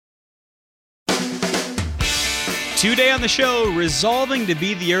Today on the show, resolving to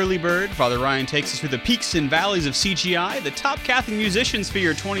be the early bird, Father Ryan takes us through the peaks and valleys of CGI, the top Catholic musicians for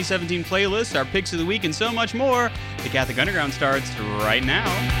your 2017 playlist, our picks of the week, and so much more. The Catholic Underground starts right now.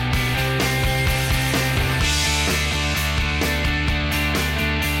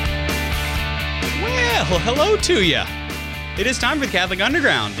 Well, hello to you. It is time for the Catholic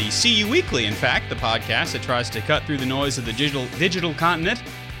Underground, the CU Weekly, in fact, the podcast that tries to cut through the noise of the digital continent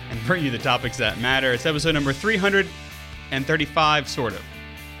and bring you the topics that matter. It's episode number 335, sort of.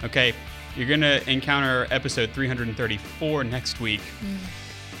 Okay, you're going to encounter episode 334 next week.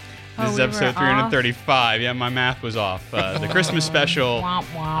 This is episode 335. Off. Yeah, my math was off. The Christmas special,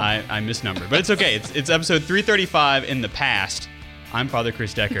 I misnumbered. But it's okay. It's episode 335 in the past. I'm Father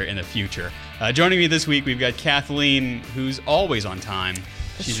Chris Decker in the future. Joining me this week, we've got Kathleen, who's always on time.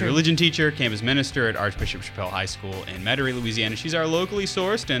 She's a religion teacher, campus minister at Archbishop Chappelle High School in Metairie, Louisiana. She's our locally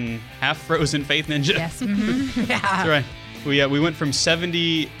sourced and half-frozen faith ninja. Yes. Mm-hmm. Yeah. That's right. We went from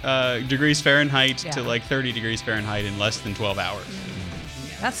 70 degrees Fahrenheit to like 30 degrees Fahrenheit in less than 12 hours.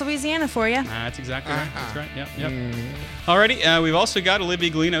 That's Louisiana for you. That's exactly right. That's right. Yep. Alrighty. We've also got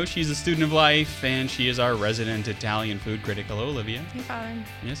Olivia Galino. She's a student of life, and she is our resident Italian food critic. Hello, Olivia. Hey, Father.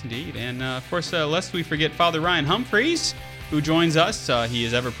 Yes, indeed. And, of course, lest we forget Father Ryan Humphreys, who joins us. He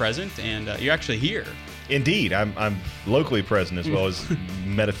is ever present, and you're actually here. Indeed. I'm locally present as well as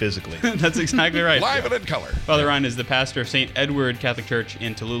metaphysically. That's exactly right. Live and in color. Father Ryan is the pastor of St. Edward Catholic Church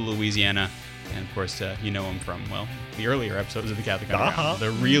in Tallulah, Louisiana. And, of course, you know him from, well, the earlier episodes of the Catholic Underground,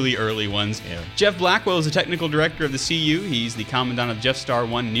 the really early ones. Yeah. Jeff Blackwell is the technical director of the CU. He's the commandant of Jeff Star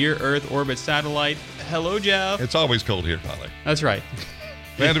 1 near-Earth orbit satellite. Hello, Jeff. It's always cold here, Father. That's right.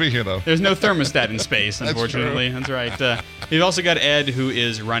 Glad to be here, though. There's no thermostat in space, unfortunately. That's right. We've also got Ed, who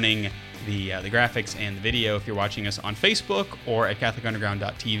is running the graphics and the video if you're watching us on Facebook or at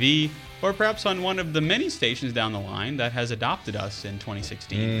CatholicUnderground.tv, or perhaps on one of the many stations down the line that has adopted us in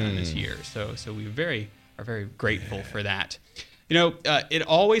 2016 this year. So we are very grateful for that. You know, it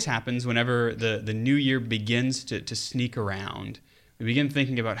always happens whenever the new year begins to sneak around. We begin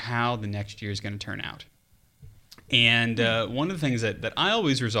thinking about how the next year is going to turn out. And one of the things that I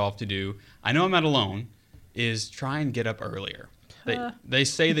always resolve to do, I know I'm not alone, is try and get up earlier. They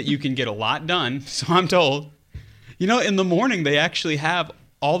say that you can get a lot done, so I'm told. You know, in the morning, they actually have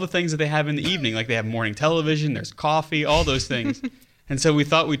all the things that they have in the evening. Like they have morning television, there's coffee, all those things. And so we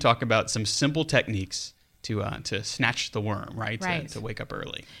thought we'd talk about some simple techniques to snatch the worm, right? To wake up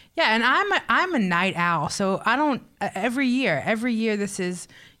early. Yeah, and I'm a night owl, so I don't, every year this is,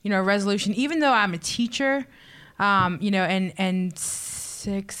 a resolution. Even though I'm a teacher, and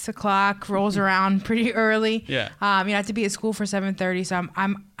 6 o'clock rolls around pretty early. Yeah. I have to be at school for 7:30, so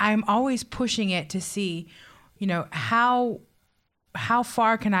I'm always pushing it to see, how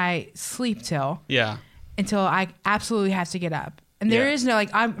far can I sleep till? Yeah. Until I absolutely have to get up. And there is no,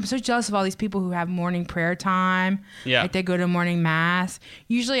 I'm so jealous of all these people who have morning prayer time. Yeah. Like they go to morning mass.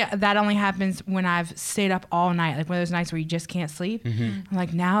 Usually that only happens when I've stayed up all night, like one of those nights where you just can't sleep. Mm-hmm. I'm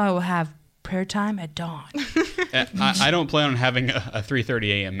like, now I will have prayer time at dawn. I don't plan on having a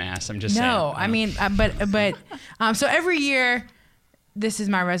 3:30 a.m. mass. I'm just saying. No, I mean, but so every year, this is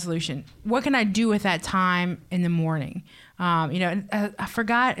my resolution. What can I do with that time in the morning? I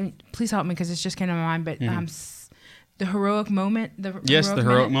forgot, and please help me because it's just came to my mind, but the heroic moment. The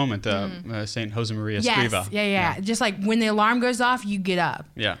heroic moment. St. Josemaria Escriva. Yeah. Just like when the alarm goes off, you get up.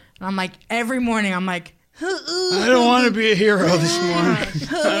 Yeah. And I'm like, every morning, I'm like, I don't want to be a hero this morning.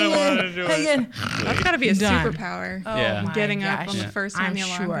 I don't want to do it. That's got to be a superpower. Oh, getting up on the first time the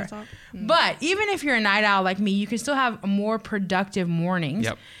alarm goes off. But even if you're a night owl like me, you can still have more productive mornings.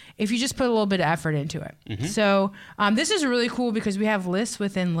 Yep. If you just put a little bit of effort into it. Mm-hmm. So this is really cool because we have lists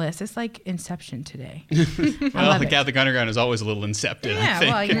within lists. It's like Inception today. Well, the Catholic Underground is always a little incepted, I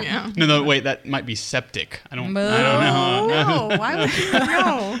think. Well, No, wait, that might be septic. I don't know. No, why would you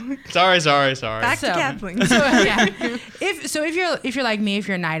know? Sorry. Back to Kathleen. So, if you're like me, if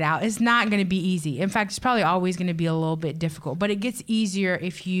you're a night owl, it's not going to be easy. In fact, it's probably always going to be a little bit difficult, but it gets easier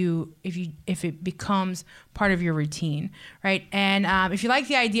if it becomes part of your routine, right? And if you like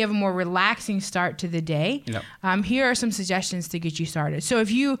the idea of a more relaxing start to the day, here are some suggestions to get you started. So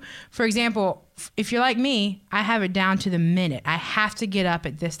if you, for example, if you're like me, I have it down to the minute. I have to get up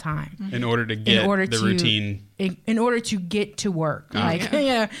at this time in order to get the routine. In order to get to work,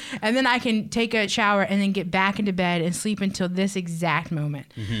 and then I can take a shower and then get back into bed and sleep until this exact moment.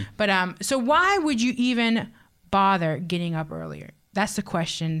 Mm-hmm. But so why would you even bother getting up earlier? That's the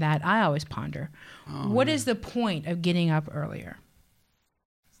question that I always ponder. What is the point of getting up earlier?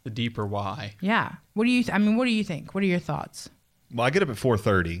 The deeper why. Yeah. What do you think? What are your thoughts? Well, I get up at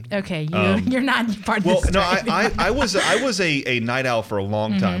 4:30. Okay, you're not part of Well, this. no, I was a night owl for a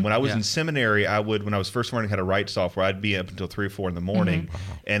long time. When I was in seminary, when I was first learning how to write software, I'd be up until 3 or 4 in the morning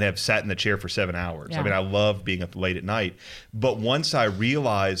and have sat in the chair for 7 hours. Yeah. I mean, I love being up late at night. But once I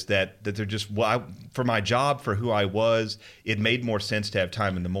realized that they're just for my job, for who I was, it made more sense to have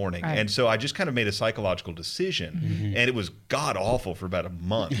time in the morning. Right. And so I just kind of made a psychological decision, and it was god awful for about a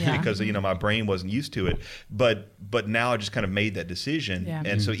month because my brain wasn't used to it. But now I just kind of made that decision. Yeah.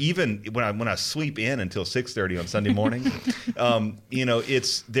 And so even when I sleep in until 6:30 on Sunday morning,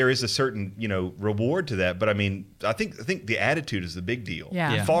 there is a certain reward to that. But I mean, I think the attitude is the big deal.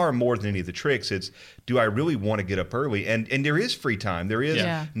 Yeah. Far more than any of the tricks. It's, do I really want to get up early? And there is free time. There is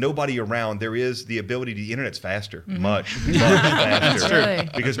nobody around. There is the ability the internet's faster, much faster, Really?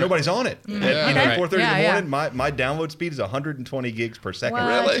 because nobody's on it. At 4:30 in the morning, my download speed is 120 gigs per second.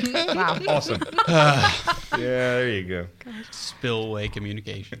 What? Really? Wow. Awesome. There you go. Spillway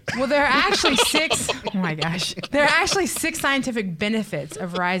communication. Well, there are actually 6. Oh my gosh, there are actually 6 scientific benefits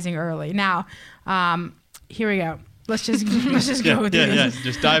of rising early. Now, here we go. Let's just go with these. Yeah,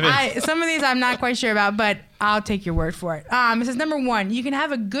 just dive in. Some of these I'm not quite sure about, but I'll take your word for it. It says, number 1, you can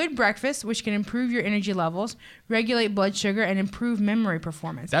have a good breakfast, which can improve your energy levels, regulate blood sugar, and improve memory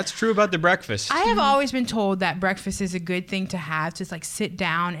performance. That's true about the breakfast. I have always been told that breakfast is a good thing to have, to like sit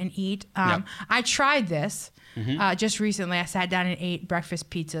down and eat. I tried this just recently. I sat down and ate breakfast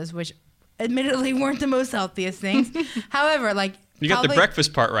pizzas, which admittedly weren't the most healthiest things. However, like, you got the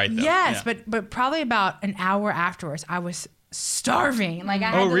breakfast part right, though. Yes, but probably about an hour afterwards, I was starving. Like I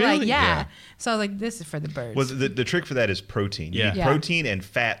had to really? Yeah. So I was like, this is for the birds. Well, the trick for that is protein. You need protein and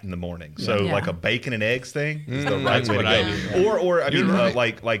fat in the morning. So like a bacon and eggs thing is the right way to go. Or I mean,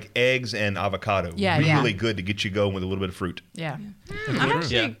 like eggs and avocado. Really good to get you going with a little bit of fruit. Yeah. I'm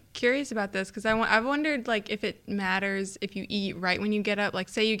actually curious about this because I've wondered like if it matters if you eat right when you get up. Like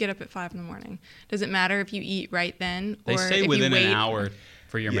say you get up at 5 in the morning. Does it matter if you eat right then? They say if within you wait? an hour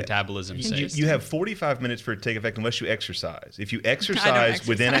for your metabolism. You have 45 minutes for it to take effect unless you exercise. If you exercise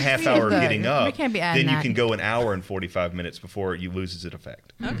within a half hour of getting up, then you can go an hour and 45 minutes before you loses its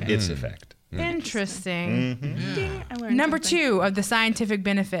effect. Okay. Its effect. Interesting. Ding, I learned Number something. 2 of the scientific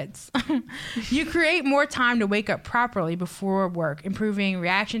benefits. You create more time to wake up properly before work, improving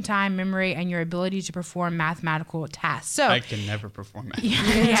reaction time, memory, and your ability to perform mathematical tasks. So I can never perform math.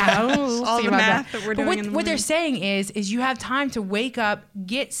 we'll All see the about math that we're But doing in the what they're morning. saying is you have time to wake up,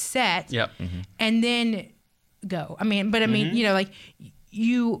 get set, and then go. I mean, like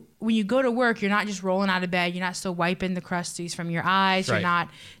when you go to work, you're not just rolling out of bed. You're not still wiping the crusties from your eyes. Right. You're not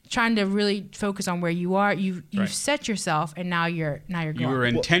trying to really focus on where you are. You've set yourself, and now you're going. You were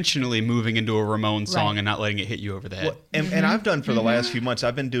intentionally moving into a Ramones song and not letting it hit you over the head. Well, and I've done for the last few months,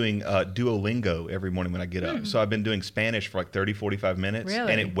 I've been doing Duolingo every morning when I get up. So I've been doing Spanish for like 30, 45 minutes.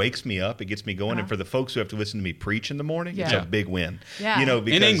 Really? And it wakes me up. It gets me going. And for the folks who have to listen to me preach in the morning, it's Yeah. a big win. Yeah.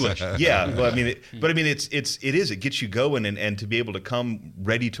 Because, In English. Yeah. Well, I mean, it gets you going. And to be able to come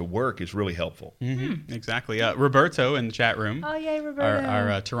ready to work is really helpful. Exactly. Roberto in the chat room. Oh, yay, Roberto.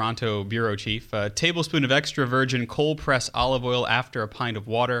 Our Toronto bureau chief. A tablespoon of extra virgin cold press olive oil after a pint of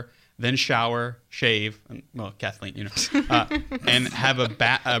water, then shower, shave. Well, Kathleen, and have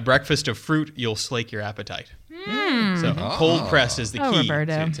a breakfast of fruit. You'll slake your appetite. So cold press is the key to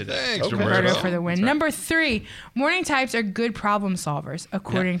that. Thanks, Roberto for the win. Right. Number 3, morning types are good problem solvers,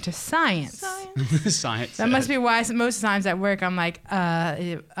 according to science. Science. That must be why most times at work I'm like,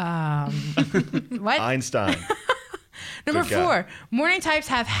 what? Einstein. Number 4, morning types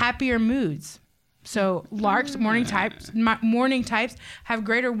have happier moods. So larks, morning types have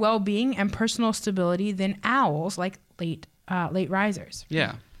greater well-being and personal stability than owls, like late risers.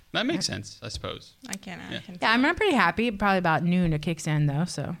 Yeah. That makes sense, I suppose. I can. Yeah, I'm pretty happy. Probably about noon it kicks in though.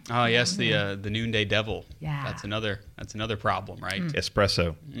 So. Oh yes, the noonday devil. Yeah. That's another problem, right?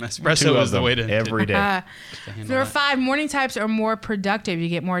 Espresso. Espresso is the way to every day. Number 5, morning types are more productive. You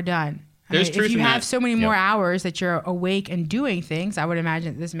get more done. There's truth if you in have that. so many more hours that you're awake and doing things, I would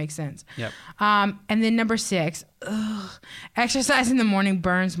imagine this makes sense. Yep. And then number 6, exercise in the morning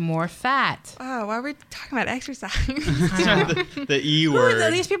burns more fat. Oh, why are we talking about exercise? the E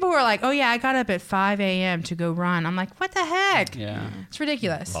word. These people were like, oh yeah, I got up at 5 a.m. to go run. I'm like, what the heck? Yeah. It's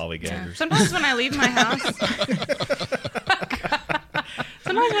ridiculous. Lollygaggers. Sometimes when I leave my house,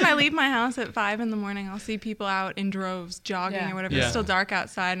 Sometimes when I leave my house at 5 in the morning, I'll see people out in droves jogging or whatever. It's still dark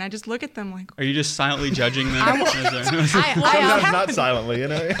outside, and I just look at them like. Are you just silently judging them? Sometimes not silently, you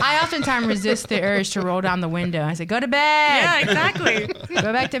know. I oftentimes resist the urge to roll down the window. I say, "Go to bed." Yeah, exactly.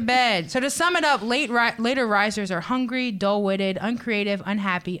 Go back to bed. So to sum it up, later risers are hungry, dull-witted, uncreative,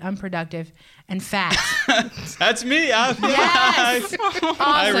 unhappy, unproductive, and fat. That's me. Yes. Awesome.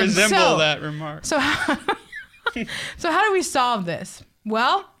 I resemble that remark. So how do we solve this?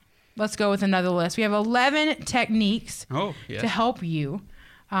 Well, let's go with another list. We have 11 techniques to help you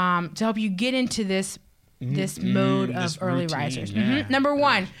get into this mode of early routine, risers. yeah. Number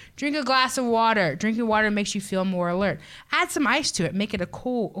 1, drink a glass of water. Drinking water makes you feel more alert. Add some ice to it. Make it a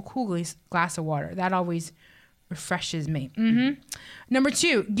cool glass of water. That always refreshes me. Number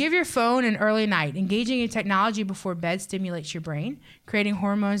 2, give your phone an early night. Engaging in technology before bed stimulates your brain, creating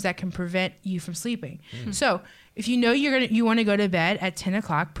hormones that can prevent you from sleeping. So if you know you want to go to bed at 10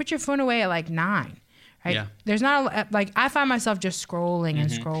 o'clock, put your phone away at like 9. Right? Yeah. There's not I find myself just scrolling and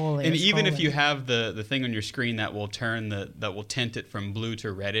scrolling. And even if you have the thing on your screen that will tint it from blue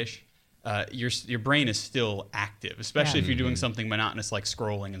to reddish, your brain is still active, especially if you're doing something monotonous like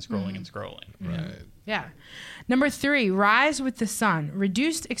scrolling and scrolling and scrolling. Right. Yeah. Number 3, rise with the sun.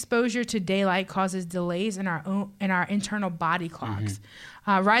 Reduced exposure to daylight causes delays in our internal body clocks.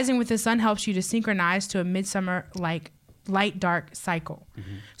 Rising with the sun helps you to synchronize to a midsummer light dark cycle.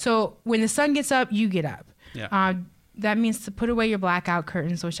 So when the sun gets up, you get up. Yeah. That means to put away your blackout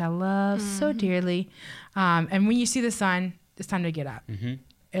curtains, which I love so dearly. And when you see the sun, it's time to get up.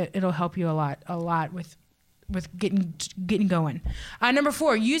 It'll help you a lot with getting going. Number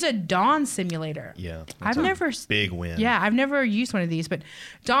 4, use a dawn simulator. Yeah, big win. Yeah, I've never used one of these, but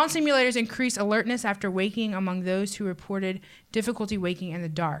dawn simulators increase alertness after waking among those who reported difficulty waking in the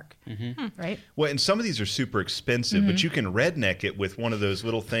dark. Right? Well, and some of these are super expensive, but you can redneck it with one of those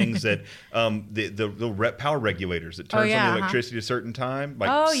little things that the power regulators that turns on the electricity at a certain time, like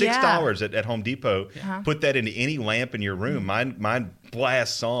 $6 at Home Depot. Put that into any lamp in your room. Mine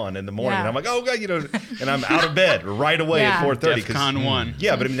blasts on in the morning, and I'm like, oh god, and I'm out of bed right away at 4:30. DEFCON 1.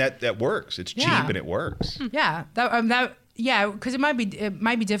 Yeah, but I mean that works. It's cheap and it works. Yeah, because it might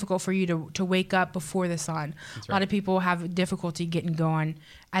be difficult for you to wake up before the sun. Right. A lot of people have difficulty getting going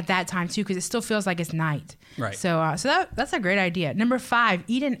at that time too, because it still feels like it's night. Right. So that's a great idea. Number 5,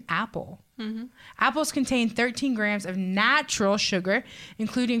 eat an apple. Apples contain 13 grams of natural sugar,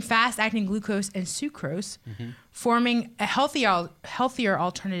 including fast-acting glucose and sucrose, forming a healthier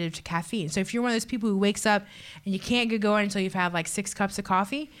alternative to caffeine. So if you're one of those people who wakes up and you can't get going until you've had like 6 cups of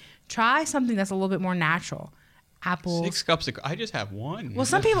coffee, try something that's a little bit more natural. Apples. 6 cups of I just have one. Well,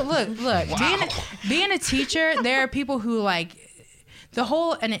 some people look. Wow. Being a teacher, there are people who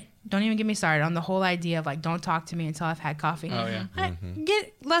don't even get me started on the whole idea of like, don't talk to me until I've had coffee. Oh yeah.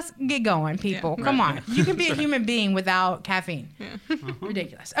 Let's get going, people. Yeah, Come right. on. You can be a human being without caffeine. Yeah.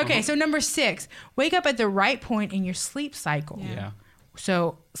 Ridiculous. Okay, so number 6, wake up at the right point in your sleep cycle. Yeah.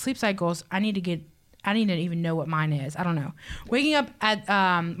 So sleep cycles, I need to even know what mine is. I don't know. Waking up at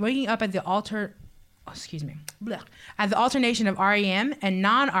the at the alternation of REM and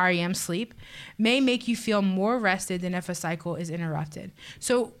non-REM sleep may make you feel more rested than if a cycle is interrupted.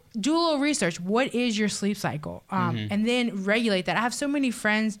 So do a little research. What is your sleep cycle? And then regulate that. I have so many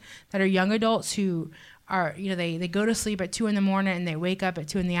friends that are young adults who are, they go to sleep at 2 a.m. and they wake up at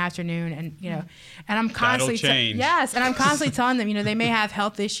 2 p.m, and and I'm constantly and I'm constantly telling them, they may have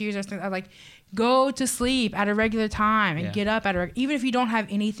health issues or something. I'm like, go to sleep at a regular time and get up even if you don't have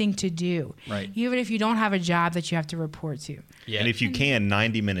anything to do. Right. Even if you don't have a job that you have to report to. Yeah. And if you can,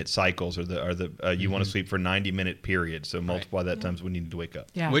 90-minute cycles are the you want to sleep for 90-minute periods. So multiply that times when you need to wake up.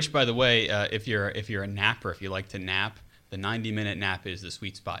 Yeah. Which, by the way, if you're a napper, if you like to nap, the 90-minute nap is the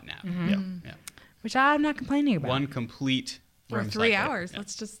sweet spot nap. Yeah. Which I'm not complaining about. One complete or 3 hours.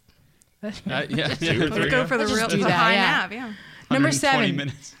 Let's just let's go for the high nap. Yeah. Number 7,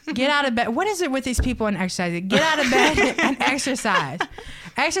 minutes. Get out of bed. What is it with these people and exercising? Get out of bed and exercise.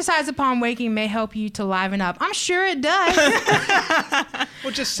 Exercise upon waking may help you to liven up. I'm sure it does.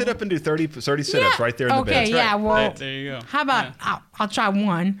 Well, just sit up and do 30 sit-ups right there in the bed. Okay, yeah. Right. Well, there you go. How about I'll try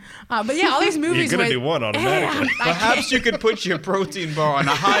one. But yeah, all these movies. You're gonna do one automatically. Perhaps you could put your protein bar on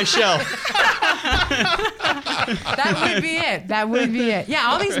a high shelf. That would be it. Yeah,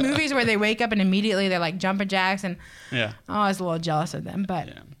 all these movies where they wake up and immediately they're like jumping jacks and I was a little jealous of them, but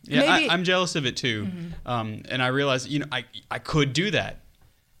maybe I'm jealous of it too. And I realize, I could do that,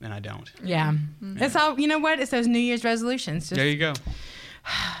 and I don't. Yeah, it's all. You know what? It's those New Year's resolutions. There you go.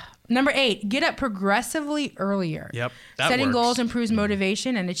 Number 8, get up progressively earlier. Yep, that Setting works. goals improves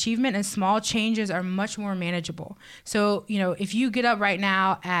motivation and achievement, and small changes are much more manageable. So, if you get up right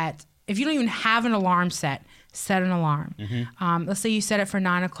now if you don't even have an alarm set an alarm. Mm-hmm. Let's say you set it for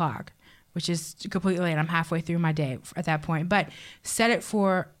 9 o'clock, which is completely late. I'm halfway through my day at that point. But set it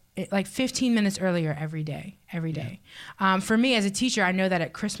for like 15 minutes earlier every day. For me as a teacher, I know that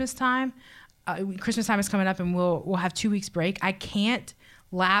at Christmas time is coming up, and we'll have 2 weeks break. I can't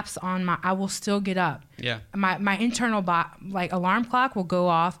lapse on I will still get up. Yeah. My internal alarm clock will go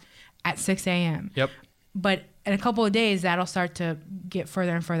off at 6 a.m. Yep. But in a couple of days, that'll start to get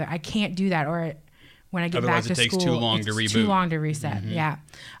further and further. I can't do that, or when I get Otherwise back to it takes school, too long to it's reboot. too long to reset. Yeah.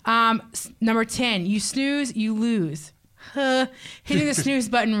 Number 10, you snooze, you lose. Hitting the snooze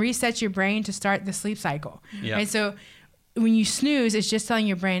button resets your brain to start the sleep cycle. Yep. Right. So when you snooze, it's just telling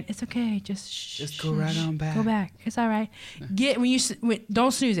your brain it's okay. Just go right on back. Go back. It's all right.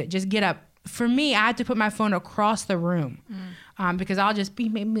 Don't snooze it. Just get up. For me, I had to put my phone across the room because I'll just be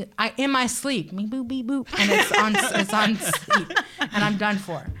in my sleep, beep boop beep boop, and it's on sleep, and I'm done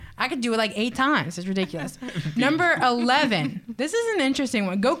for. I could do it like 8 times. It's ridiculous. Number 11. This is an interesting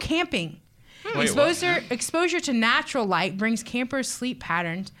one. Go camping. Exposure to natural light brings campers' sleep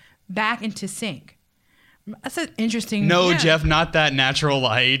patterns back into sync. That's an interesting. No, Jeff, not that natural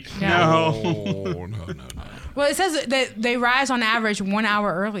light. Yeah. No. Well, it says that they rise on average 1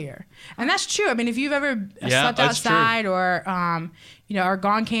 hour earlier, and that's true. I mean, if you've ever slept outside or or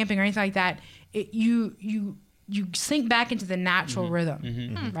gone camping or anything like that, you sink back into the natural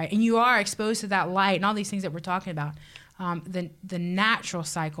rhythm, right? And you are exposed to that light and all these things that we're talking about. The natural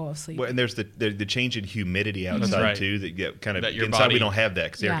cycle of sleep. Well, and there's the change in humidity outside too. That get kind of that your inside body, we don't have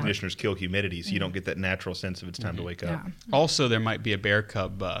that because air conditioners kill humidity, so you don't get that natural sense of it's time to wake up. Also, there might be a bear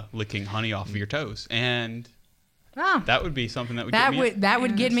cub licking honey off of your toes, and that would be something that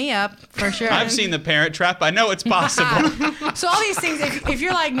would get me up for sure. I've seen The Parent Trap. I know it's possible. So all these things, if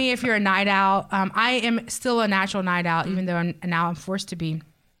you're like me, if you're a night owl, I am still a natural night owl, even though now I'm forced to be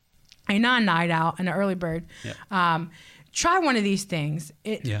a non-night owl and an early bird. Yeah. Try one of these things.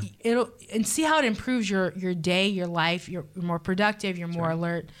 It'll see how it improves your day, your life. You're more productive. You're more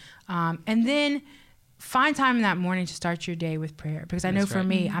alert, and then find time in that morning to start your day with prayer. Because I know for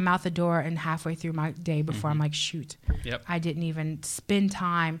me, I'm out the door and halfway through my day before I'm like, shoot, I didn't even spend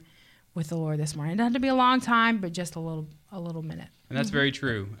time with the Lord this morning. It doesn't have to be a long time, but just a little minute. And that's very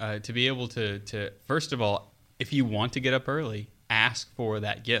true. To be able to first of all, if you want to get up early, ask for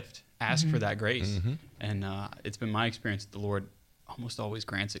that gift. Ask for that grace. And it's been my experience that the Lord almost always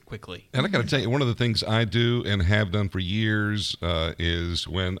grants it quickly. And I got to tell you, one of the things I do and have done for years is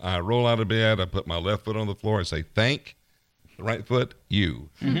when I roll out of bed, I put my left foot on the floor and say, thank the right foot, you.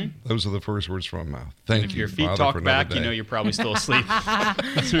 Those are the first words from my mouth. Thank you, if your feet Father, talk back, you know you're probably still asleep.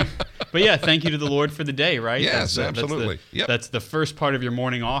 But yeah, thank you to the Lord for the day, right? Yes, absolutely. That's the first part of your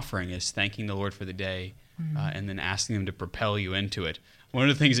morning offering is thanking the Lord for the day and then asking Him to propel you into it. One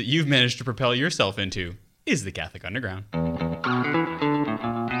of the things that you've managed to propel yourself into is the Catholic Underground.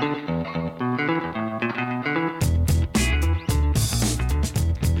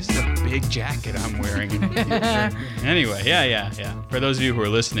 This is a big jacket I'm wearing. Anyway, yeah. For those of you who are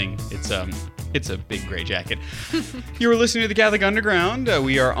listening, it's a big gray jacket. You were listening to the Catholic Underground.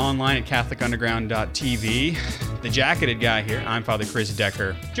 We are online at CatholicUnderground.tv. The jacketed guy here, I'm Father Chris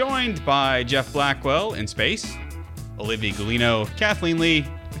Decker, joined by Jeff Blackwell in space, Olivia Galino, Kathleen Lee,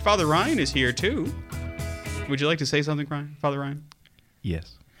 and Father Ryan is here too. Would you like to say something, Father Ryan?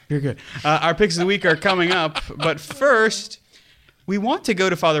 Yes. You're good. Our picks of the week are coming up, but first, we want to go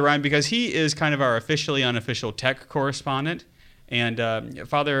to Father Ryan because he is kind of our officially unofficial tech correspondent. And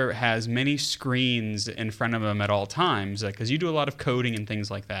Father has many screens in front of him at all times because you do a lot of coding and things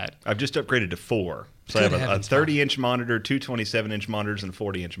like that. I've just upgraded to 4. So I have a 30-inch monitor, 2 27-inch monitors, and a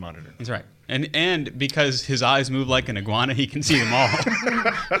 40-inch monitor. That's right. And because his eyes move like an iguana, he can see them all.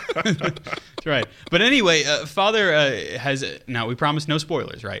 That's right. But anyway, Father has... Now, we promise no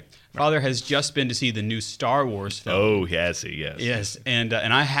spoilers, right? Father has just been to see the new Star Wars film. Oh, yes, yes. Yes, and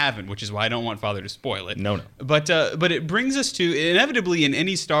I haven't, which is why I don't want Father to spoil it. No. But it brings us to, inevitably in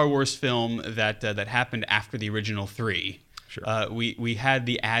any Star Wars film that happened after the original 3, sure. We had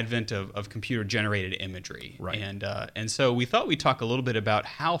the advent of computer-generated imagery. Right. And so we thought we'd talk a little bit about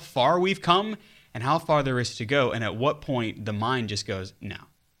how far we've come and how far there is to go, and at what point the mind just goes, no.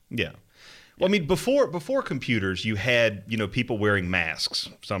 Yeah. Well, I mean, before computers, you had, people wearing masks,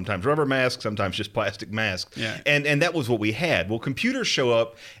 sometimes rubber masks, sometimes just plastic masks. Yeah. And that was what we had. Well, computers show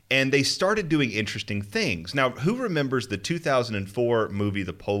up and they started doing interesting things. Now, who remembers the 2004 movie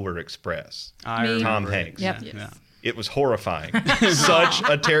The Polar Express? I remember Tom it. Hanks. Yep. Yes. Yeah. It was horrifying. Such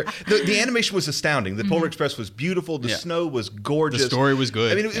a the animation was astounding. The Polar Express was beautiful. The snow was gorgeous. The story was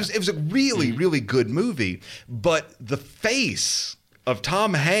good. I mean, it was a really, really good movie. But the face of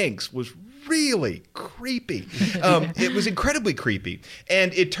Tom Hanks was really creepy. It was incredibly creepy.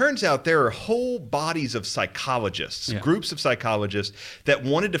 And it turns out there are whole bodies of psychologists, groups of psychologists that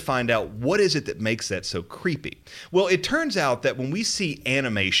wanted to find out what is it that makes that so creepy. Well, it turns out that when we see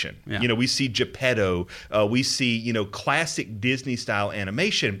animation, we see Geppetto, we see, classic Disney style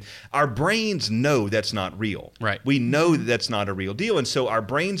animation, our brains know that's not real. Right. We know that that's not a real deal. And so our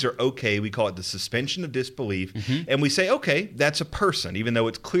brains are okay. We call it the suspension of disbelief. And we say, okay, that's a person, even though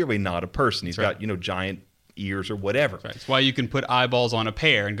it's clearly not a person. He's got, giant ears or whatever. Right. It's why you can put eyeballs on a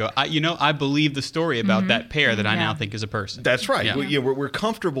pear and go, I believe the story about that pear that I now think is a person. That's right. Yeah. We're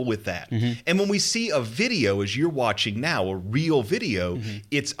comfortable with that. And when we see a video, as you're watching now, a real video,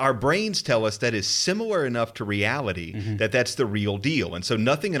 it's our brains tell us that is similar enough to reality that that's the real deal. And so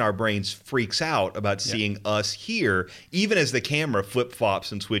nothing in our brains freaks out about seeing us here, even as the camera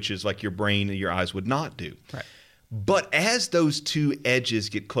flip-flops and switches like your brain and your eyes would not do. Right. But as those two edges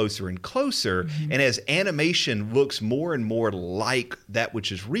get closer and closer, and as animation looks more and more like that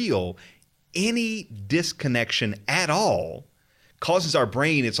which is real, any disconnection at all causes our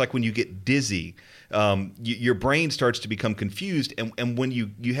brain, it's like when you get dizzy, your brain starts to become confused. And when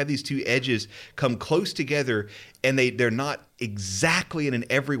you have these two edges come close together and they're not exactly and in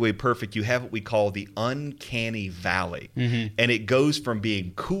every way perfect, you have what we call the uncanny valley. And it goes from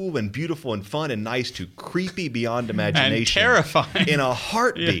being cool and beautiful and fun and nice to creepy beyond imagination. And terrifying. In a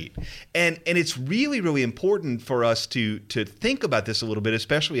heartbeat. And it's really, really important for us to think about this a little bit,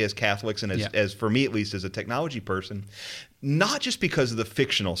 especially as Catholics and as for me at least as a technology person. Not just because of the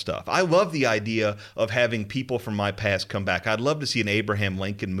fictional stuff. I love the idea of having people from my past come back. I'd love to see an Abraham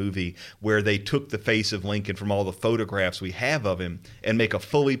Lincoln movie where they took the face of Lincoln from all the photographs we have of him and make a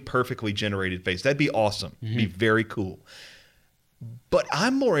fully, perfectly generated face. That'd be awesome. It'd be very cool. But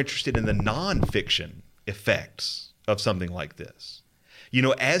I'm more interested in the nonfiction effects of something like this.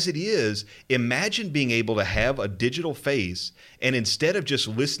 As it is, imagine being able to have a digital face and instead of just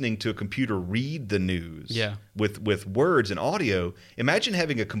listening to a computer read the news with words and audio, imagine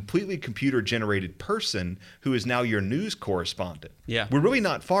having a completely computer-generated person who is now your news correspondent. Yeah. We're really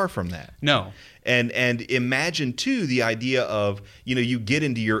not far from that. No. And imagine, too, the idea of, you get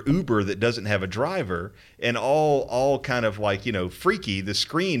into your Uber that doesn't have a driver and all kind of like, freaky, the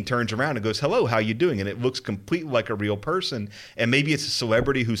screen turns around and goes, hello, how you doing? And it looks completely like a real person. And maybe it's a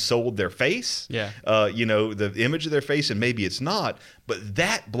celebrity who sold their face, the image of their face, and maybe it's not. But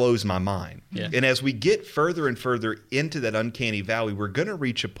that blows my mind. Yeah. And as we get further and further into that uncanny valley, we're going to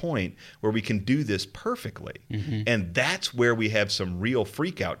reach a point where we can do this perfectly. And that's where we have some real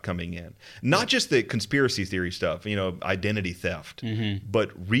freak out coming in. Not just the conspiracy theory stuff, identity theft,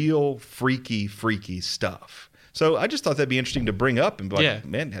 but real freaky stuff. So I just thought that'd be interesting to bring up and be like,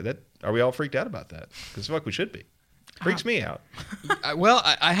 man, are we all freaked out about that? Because fuck, we should be. Freaks me out. Well,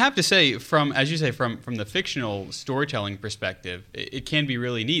 I have to say, as you say, from the fictional storytelling perspective, it can be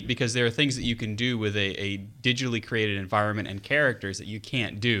really neat because there are things that you can do with a digitally created environment and characters that you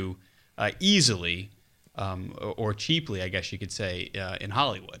can't do easily or cheaply, I guess you could say, in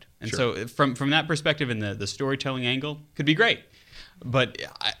Hollywood. And so from that perspective and the storytelling angle, could be great. But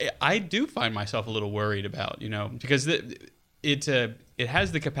I do find myself a little worried about, because it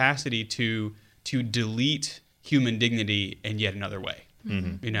has the capacity to delete human dignity in yet another way.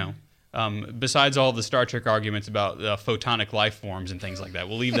 Besides all the Star Trek arguments about photonic life forms and things like that,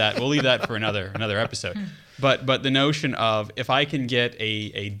 we'll leave that for another episode. But the notion of if I can get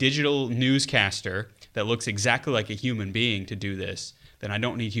a digital newscaster that looks exactly like a human being to do this, then I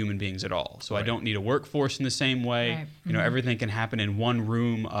don't need human beings at all. So I don't need a workforce in the same way. Right. Everything can happen in one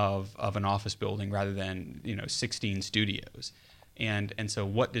room of an office building rather than 16 studios. And so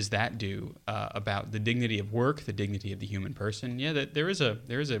what does that do about the dignity of work, the dignity of the human person? Yeah, that there is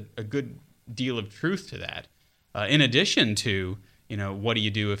a good deal of truth to that. In addition to, what do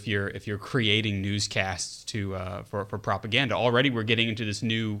you do if you're creating newscasts for propaganda? Already we're getting into this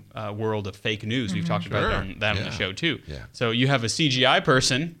new world of fake news. We've talked about that on the show too. Yeah. So you have a CGI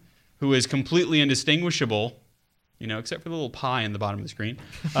person who is completely indistinguishable, except for the little pie in the bottom of the screen.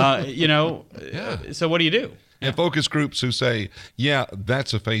 So what do you do? And focus groups who say, yeah,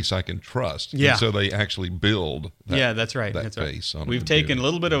 that's a face I can trust. Yeah. And so they actually build that, that's right. That face on We've taken a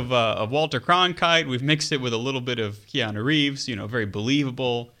little bit of Walter Cronkite. We've mixed it with a little bit of Keanu Reeves, very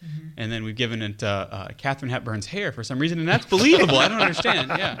believable. And then we've given it Katharine Hepburn's hair for some reason. And that's believable. I don't understand.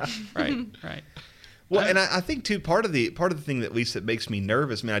 Yeah, right. Well, and I think too, part of the thing that, at least, that makes me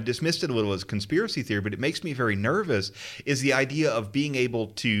nervous. I mean, I dismissed it a little as conspiracy theory, but it makes me very nervous. Is the idea of being able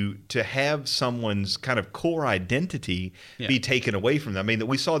to have someone's kind of core identity be taken away from them. I mean, that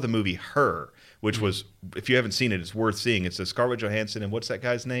we saw the movie Her, which was, if you haven't seen it, it's worth seeing. It's a Scarlett Johansson and what's that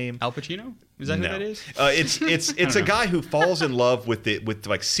guy's name? Al Pacino? Is that who that is? It's a guy who falls in love with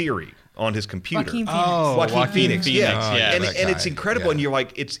like Siri on his computer. Joaquin Phoenix. Yeah. And it's incredible. Yeah. And you're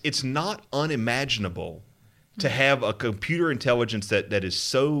like, it's not unimaginable to have a computer intelligence that is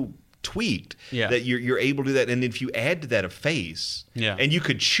so tweaked that you're able to do that. And if you add to that a face, and you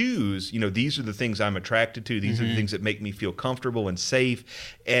could choose, these are the things I'm attracted to, these are the things that make me feel comfortable and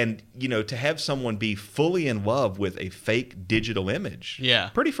safe, and to have someone be fully in love with a fake digital image,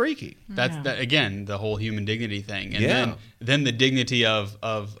 pretty freaky. That's again, the whole human dignity thing, and then the dignity of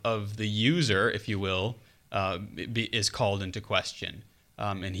the user, if you will, is called into question.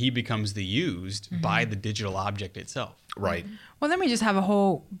 And he becomes the used by the digital object itself. Right. Well, then we just have a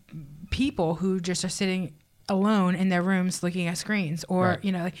whole people who just are sitting alone in their rooms looking at screens, or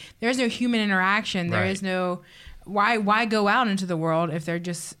there's no human interaction. There is no why go out into the world if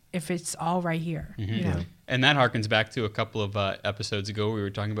it's all right here. And that harkens back to a couple of episodes ago where we were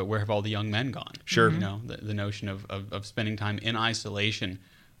talking about where have all the young men gone. Sure. The notion of spending time in isolation,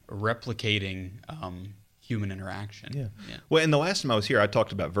 replicating human interaction. Yeah. Well, and the last time I was here, I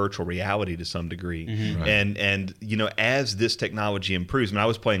talked about virtual reality to some degree, and as this technology improves. I mean, I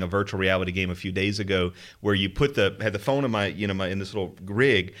was playing a virtual reality game a few days ago where you had the phone in my in this little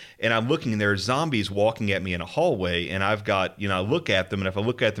rig, and I'm looking, and there are zombies walking at me in a hallway, and I've got I look at them, and if I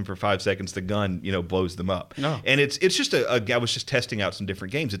look at them for 5 seconds, the gun blows them up. And it's just I was just testing out some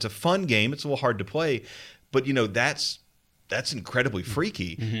different games. It's a fun game. It's a little hard to play, but that's incredibly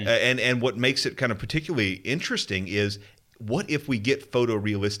freaky. And what makes it kind of particularly interesting is, what if we get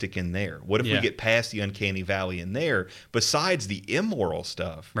photorealistic in there? What if we get past the uncanny valley in there, besides the immoral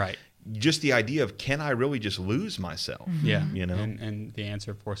stuff? Right. Just the idea of, can I really just lose myself? And the answer,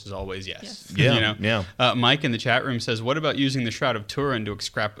 of course, is always yes. Mike in the chat room says, what about using the Shroud of Turin to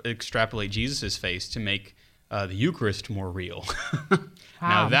extrapolate Jesus' face to make the Eucharist more real?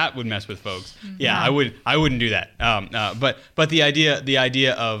 Now that would mess with folks. I wouldn't do that. But the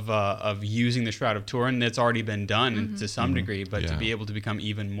idea of using the Shroud of Turin, that's already been done to some degree, but to be able to become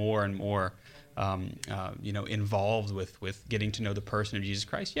even more and more involved with getting to know the person of Jesus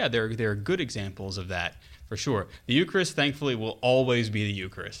Christ. There are good examples of that for sure. The Eucharist, thankfully, will always be the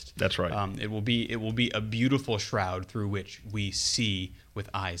Eucharist. That's right. It will be a beautiful shroud through which we see with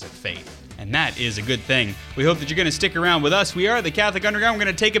eyes of faith, and that is a good thing. We hope that you're going to stick around with us. We are the Catholic Underground. We're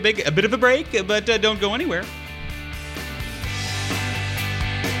going to take a bit of a break, but don't go anywhere.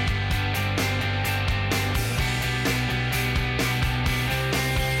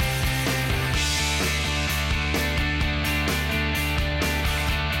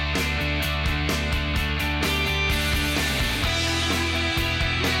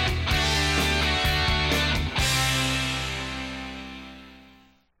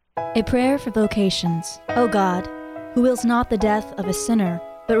 A prayer for vocations. O God, who wills not the death of a sinner,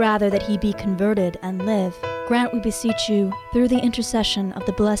 but rather that he be converted and live, grant, we beseech you, through the intercession of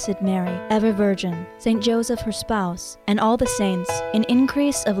the Blessed Mary, ever Virgin, Saint Joseph her spouse, and all the saints, an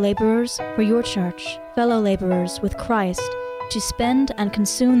increase of laborers for your church, fellow laborers with Christ, to spend and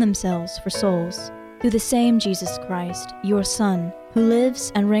consume themselves for souls. Through the same Jesus Christ, your Son, who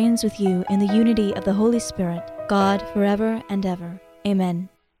lives and reigns with you in the unity of the Holy Spirit, God, forever and ever. Amen.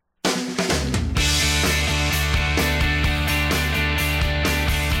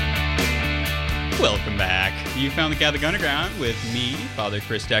 Welcome back. You found the Catholic Underground with me, Father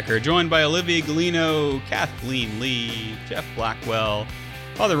Chris Decker, joined by Olivia Galino, Kathleen Lee, Jeff Blackwell.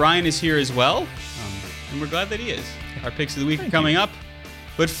 Father Ryan is here as well, and we're glad that he is. Our picks of the week are coming up.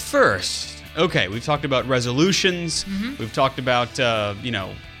 But first, we've talked about resolutions. We've talked about,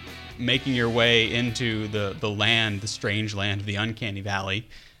 making your way into the strange land of the Uncanny Valley.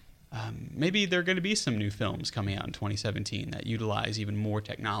 Maybe there are going to be some new films coming out in 2017 that utilize even more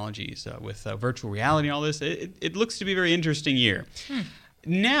technologies with virtual reality and all this. It looks to be a very interesting year.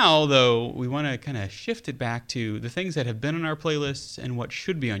 Now, though, we want to kind of shift it back to the things that have been on our playlists and what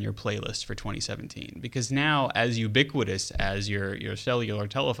should be on your playlist for 2017. Because now, as ubiquitous as your cellular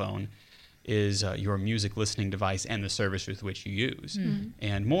telephone is your music listening device and the service with which you use.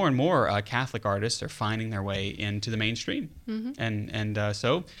 And more Catholic artists are finding their way into the mainstream. And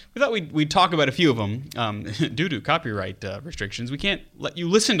so we thought we'd talk about a few of them. Due to copyright restrictions, we can't let you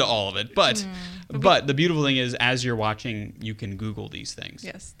listen to all of it. But the beautiful thing is, as you're watching, you can Google these things.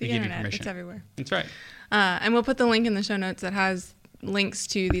 Yes, the internet, it's everywhere. That's right. And we'll put the link in the show notes that has links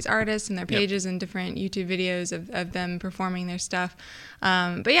to these artists and their pages and different YouTube videos of them performing their stuff.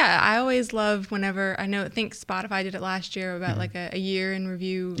 But yeah, I always love whenever I think Spotify did it last year about like a year in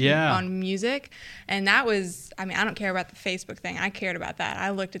review on music. And that was, I mean, I don't care about the Facebook thing. I cared about that.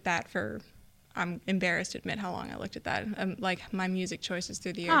 I looked at that I'm embarrassed to admit how long I looked at that. Like my music choices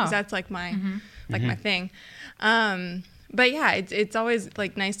through the year, because that's like my my thing. But yeah, it's always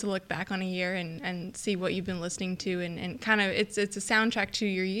like nice to look back on a year and see what you've been listening to, and kind of it's a soundtrack to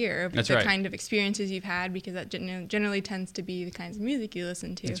your year of the kind of experiences you've had, because that generally tends to be the kinds of music you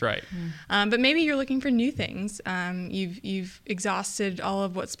listen to. That's right. But maybe you're looking for new things. You've exhausted all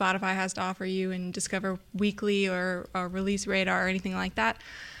of what Spotify has to offer you and Discover Weekly or Release Radar or anything like that.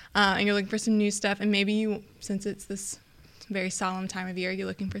 And you're looking for some new stuff, and maybe you, since it's this very solemn time of year, you're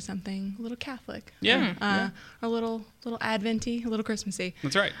looking for something a little Catholic, a little Adventy, a little Christmassy.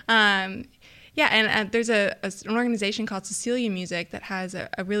 That's right. And there's an organization called Cecilia Music that has a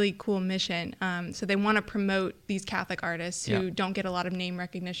really cool mission. So they want to promote these Catholic artists who don't get a lot of name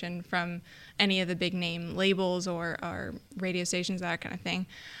recognition from any of the big name labels or radio stations, that kind of thing.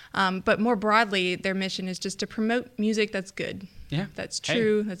 But more broadly, their mission is just to promote music that's good, that's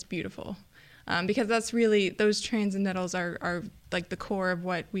true, that's beautiful. Because that's really, those transcendentals are like the core of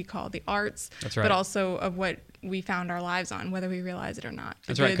what we call the arts, but also of what we found our lives on, whether we realize it or not.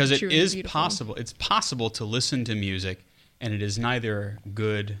 That's right, because it is possible. It's possible to listen to music, and it is neither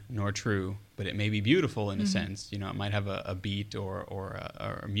good nor true, but it may be beautiful in a sense. You know, it might have a beat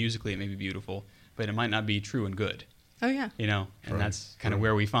or musically it may be beautiful, but it might not be true and good. Oh, yeah. You know, and that's kind of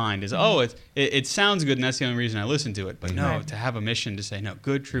where we find is, it sounds good, and that's the only reason I listen to it. But no, to have a mission to say, no,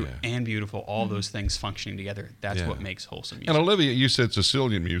 good, true, and beautiful, all those things functioning together, that's what makes wholesome music. And Olivia, you said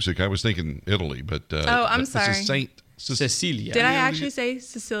Sicilian music. I was thinking Italy, but... I'm sorry. Saint Cecilia. Did I actually say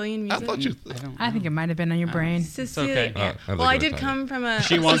Sicilian music? I thought you... I think it might have been on your brain. Sicilia. Okay. Well, I did come from a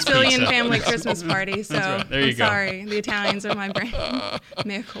Sicilian family Christmas party, so right. There you I'm go. sorry. The Italians are my brain.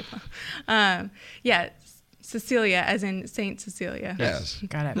 Mea culpa. Cecilia, as in Saint Cecilia. Yes.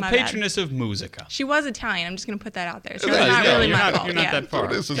 Got it. The patroness of musica. She was Italian. I'm just going to put that out there. So Yeah, it's not yeah, really you're my not- fault. you're not that far.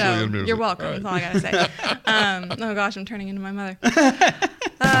 It is So Sicilian music. you're welcome. All right. That's all I got to say. Oh gosh, I'm turning into my mother.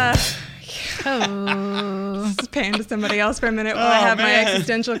 Oh. Just paying to somebody else for a minute while I have my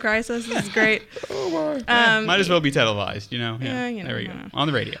existential crisis. This is great. Might as well be televised, you know? Yeah, you know, there we go. I don't know. On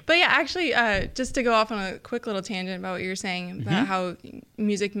the radio. But yeah, actually, just to go off on a quick little tangent about what you were saying about how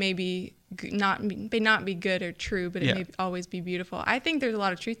music may not be good or true, but it may always be beautiful. I think there's a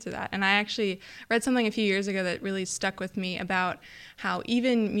lot of truth to that. And I actually read something a few years ago that really stuck with me about how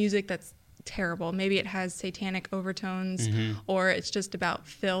even music that's terrible, maybe it has satanic overtones or it's just about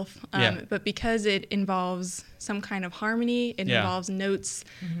filth, but because it involves some kind of harmony, it involves notes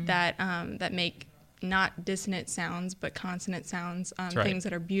that make not dissonant sounds but consonant sounds, things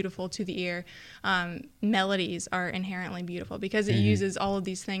that are beautiful to the ear. Melodies are inherently beautiful because it uses all of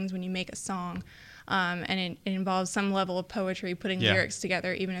these things when you make a song. And it involves some level of poetry, putting lyrics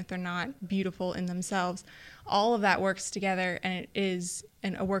together, even if they're not beautiful in themselves. All of that works together, and it is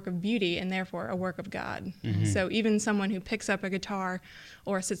a work of beauty, and therefore a work of God. So even someone who picks up a guitar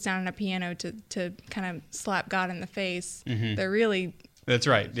or sits down at a piano to kind of slap God in the face, they're really That's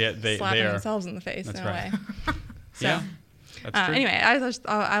right. Yeah, slapping they are. themselves in the face That's in right. a way. So. Yeah. That's true. Anyway,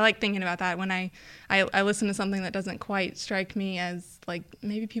 I like thinking about that when I listen to something that doesn't quite strike me as like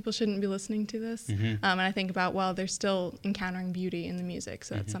maybe people shouldn't be listening to this, and I think about, well, they're still encountering beauty in the music,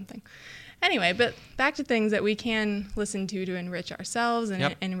 so that's something. Anyway, but back to things that we can listen to enrich ourselves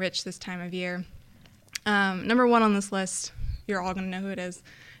and enrich this time of year. Number one on this list, you're all going to know who it is.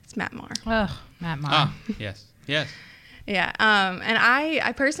 It's Matt Maher. Oh, Matt Maher. Ah, yes. Yeah, and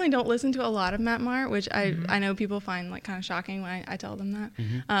I personally don't listen to a lot of Matt Maher, which I know people find like kind of shocking when I tell them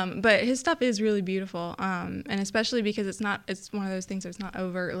that. But his stuff is really beautiful, and especially because it's one of those things that's not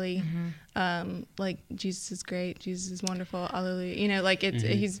overtly like Jesus is great, Jesus is wonderful, hallelujah. You know, like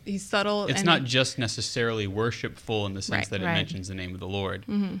he's subtle. It's and not just necessarily worshipful in the sense that it mentions the name of the Lord,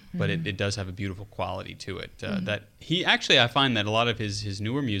 but it does have a beautiful quality to it. That he actually, I find that a lot of his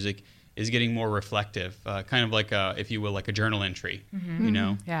newer music is getting more reflective, kind of like if you will, like a journal entry, you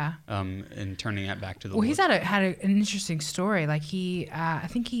know? Yeah. And turning that back to the Well, Lord. he's had an interesting story. Like I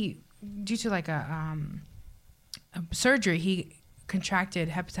think due to like a surgery, he contracted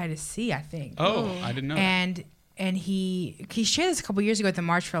hepatitis C, I think. Oh, I didn't know. And he shared this a couple years ago at the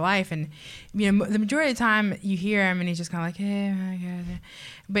March for Life, and you know the majority of the time you hear him and he's just kind of like, hey, my God.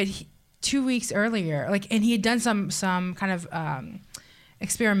 But 2 weeks earlier, and he had done some kind of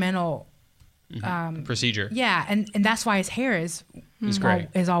experimental procedure. Yeah, and that's why his hair is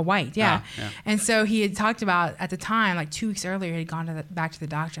all white. Yeah. And so he had talked about at the time, like 2 weeks earlier, he had gone back to the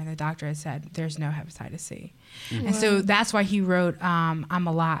doctor, and the doctor had said there's no hepatitis C. And so that's why he wrote I'm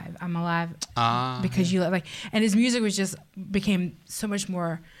alive because you like, and his music became so much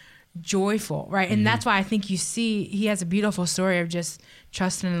more joyful, right? And that's why I think you see he has a beautiful story of just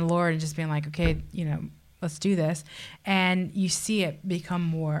trusting in the Lord and just being like, okay, let's do this. And you see it become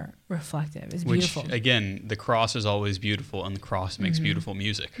more reflective. It's beautiful. Which, again, the cross is always beautiful, and the cross makes beautiful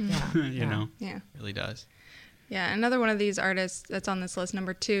music. Yeah. It really does. Yeah, another one of these artists that's on this list,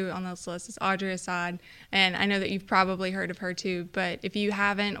 number 2 on this list, is Audrey Assad. And I know that you've probably heard of her too, but if you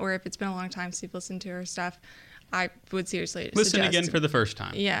haven't, or if it's been a long time since you've listened to her stuff, I would seriously listen suggest again for the first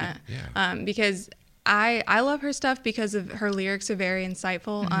time. Yeah. Because I love her stuff because of her lyrics are very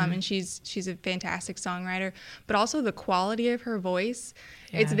insightful, and she's a fantastic songwriter, but also the quality of her voice.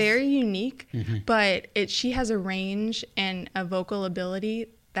 Yes. It's very unique, but she has a range and a vocal ability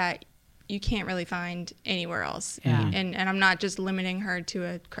that you can't really find anywhere else. Yeah. And I'm not just limiting her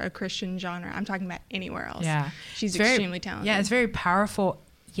to a Christian genre. I'm talking about anywhere else. Yeah. She's extremely talented. Yeah, it's very powerful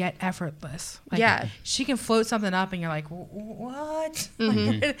yet effortless. Like, she can float something up and you're like, what?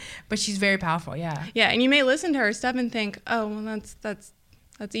 But she's very powerful. Yeah. Yeah, and you may listen to her stuff and think, oh, well, that's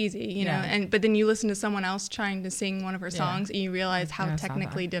easy, you know. But then you listen to someone else trying to sing one of her songs, and you realize how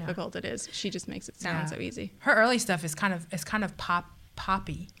technically difficult it is. She just makes it sound so easy. Her early stuff is kind of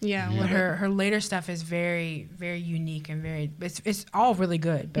poppy. Yeah. But her later stuff is very, very unique and it's all really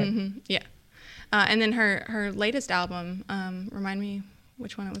good. But and then her latest album, remind me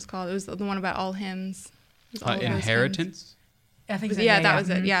which one it was called. It was the one about all hymns. Inheritance? I think so. That was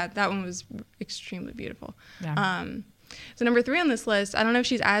it. Yeah, that one was extremely beautiful. Yeah. So number 3 on this list, I don't know if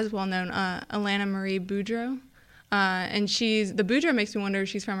she's as well known, Alana Marie Boudreaux. And the Boudreaux makes me wonder if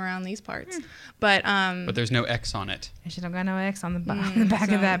she's from around these parts. But there's no X on it. She don't got no X on the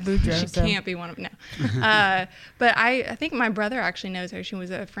back of that Boudreaux. She can't be one of them. No. But I think my brother actually knows her. She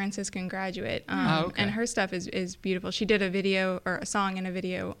was a Franciscan graduate. And her stuff is beautiful. She did a song in a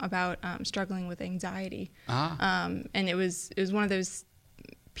video about struggling with anxiety. And it was one of those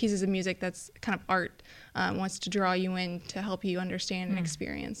pieces of music that's kind of art, wants to draw you in to help you understand and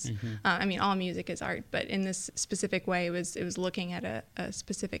experience. I mean, all music is art, but in this specific way, it was looking at a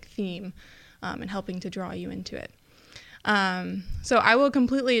specific theme and helping to draw you into it. So I will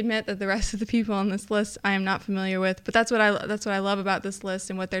completely admit that the rest of the people on this list I am not familiar with, but that's what I love about this list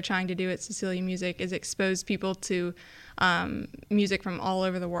and what they're trying to do at Cecilia Music is expose people to music from all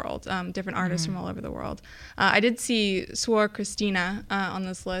over the world, different artists from all over the world. I did see Suor Christina on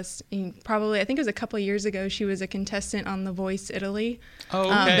this list. I think it was a couple of years ago. She was a contestant on The Voice Italy.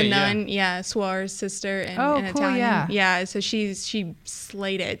 Oh, okay. The nun, Suor's sister in Italian. Yeah, so she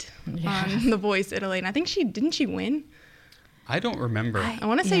slayed it on The Voice Italy, and I think didn't she win? I don't remember. I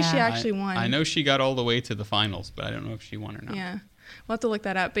want to say she actually won. I know she got all the way to the finals, but I don't know if she won or not. Yeah. We'll have to look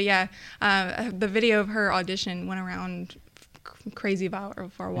that up. But the video of her audition went around crazy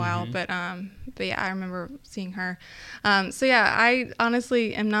viral for a while. But I remember seeing her. I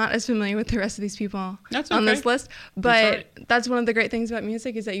honestly am not as familiar with the rest of these people on this list. But that's one of the great things about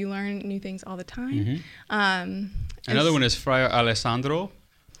music is that you learn new things all the time. Another one is Friar Alessandro,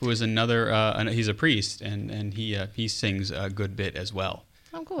 who is another. He's a priest, and he sings a good bit as well.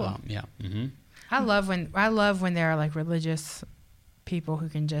 Oh, cool. I love when there are like religious people who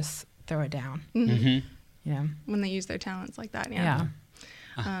can just throw it down. Yeah. When they use their talents like that. Yeah.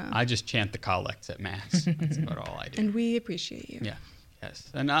 I just chant the collects at Mass. That's about all I do. And we appreciate you. Yeah. Yes.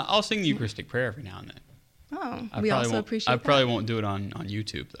 And I'll sing the Eucharistic prayer every now and then. Oh, we also appreciate that. I probably won't do it on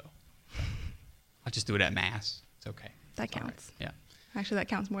YouTube, though. I'll just do it at Mass. It's okay. That counts. Right. Yeah. Actually, that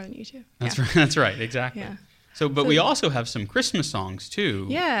counts more than YouTube. That's right. That's right. Exactly. Yeah. So we also have some Christmas songs too.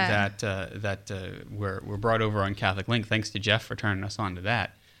 Yeah. That were brought over on Catholic Link. Thanks to Jeff for turning us on to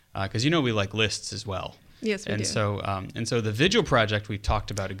that, because we like lists as well. Yes, we do. So the Vigil Project we've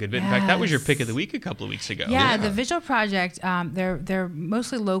talked about a good bit. In fact, that was your pick of the week a couple of weeks ago. Yeah, the Vigil Project. They're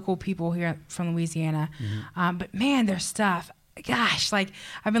mostly local people here from Louisiana, but man, their stuff. Gosh, like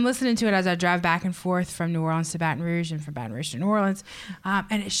I've been listening to it as I drive back and forth from New Orleans to Baton Rouge and from Baton Rouge to New Orleans,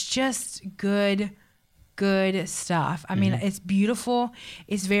 and it's just good stuff. I mean, it's beautiful.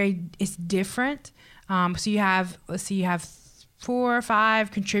 It's different. So you have 4 or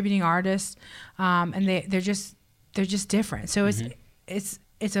 5 contributing artists, and they're just different. So it's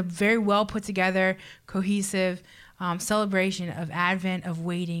a very well put together, cohesive celebration of Advent, of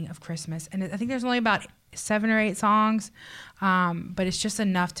waiting, of Christmas. And I think there's only about 7 or 8 songs, but it's just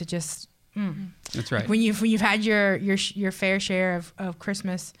enough to just. That's right. When you've had your fair share of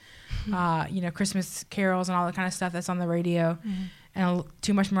Christmas Christmas carols and all that kind of stuff that's on the radio, and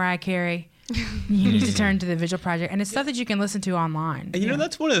too much Mariah Carey. You need to turn to the Vigil Project, and it's stuff that you can listen to online. And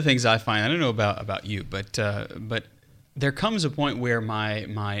that's one of the things I find. I don't know about you, but there comes a point where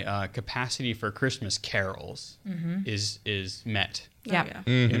my capacity for Christmas carols is met. Yeah.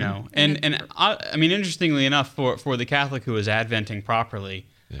 And I mean, interestingly enough, for the Catholic who is Adventing properly,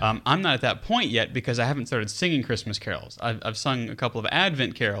 I'm not at that point yet because I haven't started singing Christmas carols. I've sung a couple of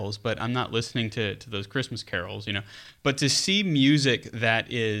Advent carols, but I'm not listening to those Christmas carols. But to see music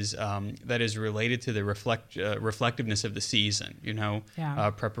that is related to the reflectiveness of the season,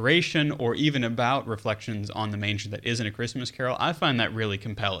 preparation, or even about reflections on the manger that isn't a Christmas carol, I find that really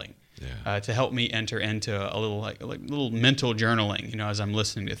compelling. To help me enter into a little like little mental journaling, as I'm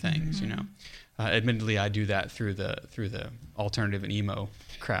listening to things. Admittedly, I do that through the alternative and emo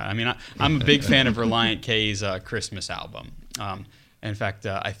crowd. I mean, I'm a big fan of Reliant K's Christmas album. In fact,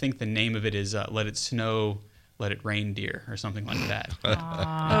 I think the name of it is "Let It Snow, Let It Rain, Dear," or something like that.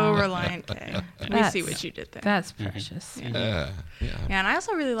 Oh, Reliant K. We see what you did there. That's precious. Yeah, and I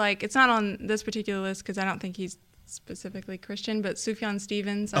also really like. It's not on this particular list because I don't think he's specifically Christian, but Sufjan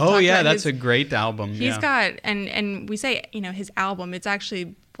Stevens. That's a great album. He's got, and we say, his album, it's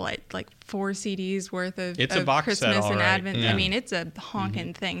actually like 4 CDs worth of a box Christmas set, and right. Advent. I mean, it's a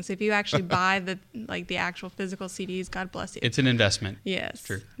honking thing. So if you actually buy the actual physical CDs, God bless you. It's an investment. Yes. It's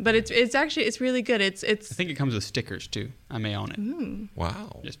true. But it's actually really good. It's I think it comes with stickers too. I may own it. Ooh.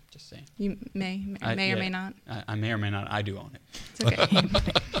 Wow. Just saying. You may or may not. I may or may not. I do own it. It's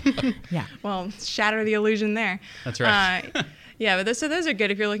okay. Yeah. Well, shatter the illusion there. That's right. Yeah, but those are good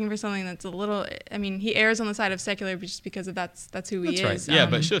if you're looking for something that's a little. I mean, he errs on the side of secular just because of that's who he is. Right. Yeah,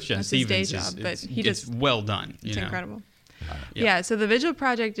 but Sufjan Stevens it's well done. It's incredible. Yeah. So the Vigil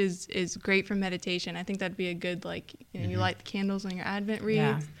Project is great for meditation. I think that'd be a good you light the candles on your Advent wreath.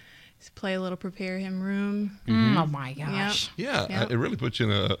 Yeah. Just play a little Prepare Him Room. Oh my gosh. Yeah, it really puts you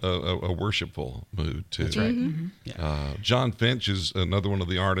in a worshipful mood too. That's right. John Finch is another one of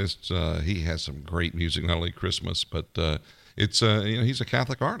the artists. He has some great music, not only Christmas, but it's he's a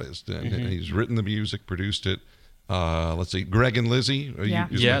Catholic artist, and he's written the music, produced it. Let's see, Greg and Lizzie.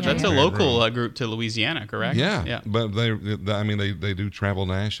 That's a local group to Louisiana, correct? Yeah. But they do travel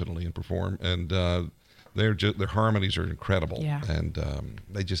nationally and perform, and their harmonies are incredible. Yeah. And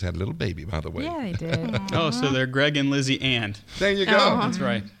they just had a little baby, by the way. Yeah, they did. So they're Greg and Lizzie and. There you go. That's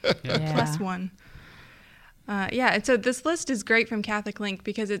right. Plus one. And so this list is great from Catholic Link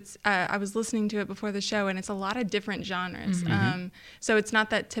because it's I was listening to it before the show, and it's a lot of different genres. So it's not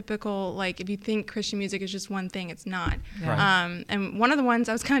that typical, like, if you think Christian music is just one thing, it's not. Right. And one of the ones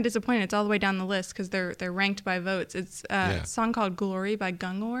I was kind of disappointed, it's all the way down the list because they're ranked by votes. It's a song called Glory by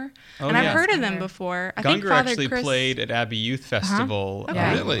Gungor. I've heard of them before. I think Gungor actually played at Abbey Youth Festival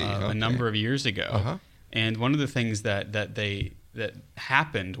a number of years ago. And one of the things that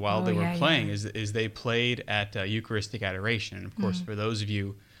happened while they were playing is they played at Eucharistic Adoration. And of course, for those of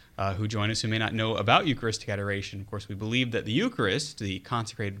you who join us who may not know about Eucharistic Adoration, of course, we believe that the Eucharist, the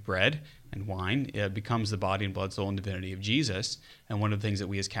consecrated bread and wine, becomes the body and blood, soul, and divinity of Jesus. And one of the things that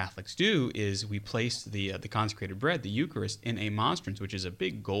we as Catholics do is we place the consecrated bread, the Eucharist, in a monstrance, which is a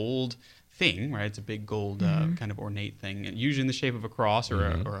big gold thing, right? It's a big gold kind of ornate thing, and usually in the shape of a cross or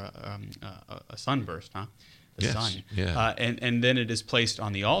a sunburst, the sun. Yeah. And then it is placed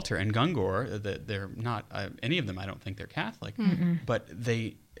on the altar. And Gungor, they're not, any of them, I don't think they're Catholic, but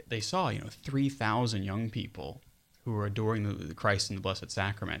they saw, 3,000 young people who were adoring the Christ in the Blessed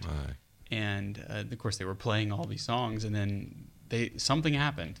Sacrament. Right. And, of course, they were playing all these songs, and then something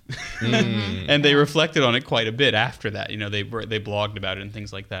happened. And they reflected on it quite a bit after that. They blogged about it and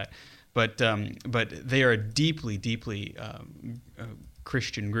things like that. But they are a deeply, deeply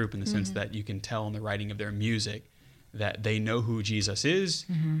Christian group in the sense that you can tell in the writing of their music that they know who Jesus is,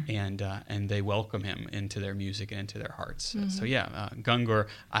 and they welcome him into their music and into their hearts. So Gungor,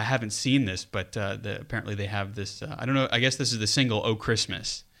 I haven't seen this, but apparently they have this. I don't know. I guess this is the single "Oh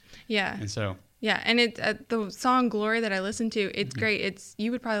Christmas." Yeah. And so. Yeah, and it the song "Glory" that I listened to, it's great.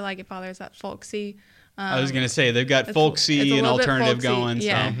 You would probably like it, Father. It's that folksy. I was going to say they've got folksy and alternative going.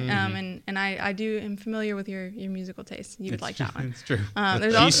 Yeah, and I am familiar with your musical taste. You would like that one. It's true.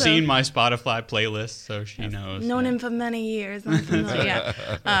 She's seen my Spotify playlist, so she knows. Known him for many years. I'm familiar.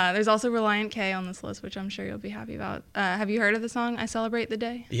 There's also Reliant K on this list, which I'm sure you'll be happy about. Have you heard of the song "I Celebrate the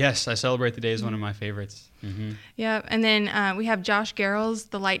Day"? Yes, "I Celebrate the Day" is one of my favorites. Yeah, and then we have Josh Garrels,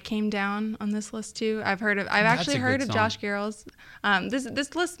 "The Light Came Down" on this list too. I've actually heard of Josh Garrels.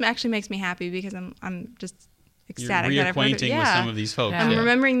 This list actually makes me happy because I'm just ecstatic You're that I've heard it. reacquainting with some of these folks. I'm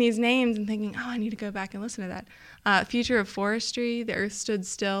remembering these names and thinking, I need to go back and listen to that. Future of Forestry, The Earth Stood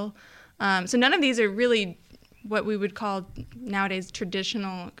Still. So none of these are really what we would call nowadays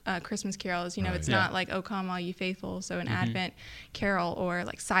traditional Christmas carols. It's not like "O Come All Ye Faithful," so an Advent carol, or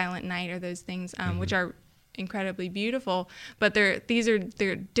like "Silent Night," or those things, which are incredibly beautiful. But they're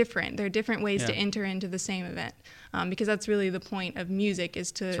different. They're different ways to enter into the same event, because that's really the point of music,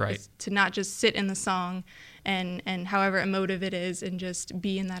 is to not just sit in the song and however emotive it is and just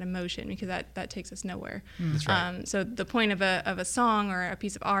be in that emotion, because that takes us nowhere. That's right. So the point of a song or a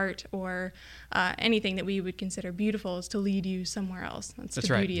piece of art or anything that we would consider beautiful is to lead you somewhere else. That's the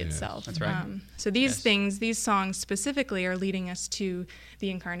beauty itself. That's right. So these songs specifically are leading us to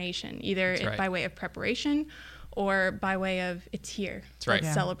the incarnation, either by way of preparation or by way of it's here.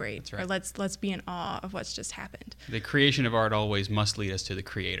 Let's celebrate, or let's be in awe of what's just happened. The creation of art always must lead us to the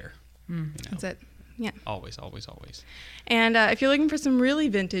creator. That's it. Yeah. Always, always, always. And if you're looking for some really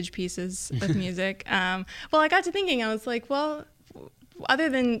vintage pieces of music, I got to thinking, I was like, well, other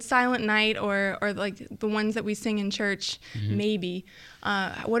than Silent Night or like the ones that we sing in church, maybe,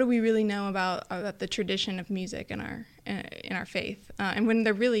 what do we really know about the tradition of music in our faith? And when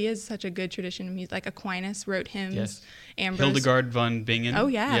there really is such a good tradition of music, like Aquinas wrote hymns. Yes. Ambrose. Hildegard von Bingen. Oh,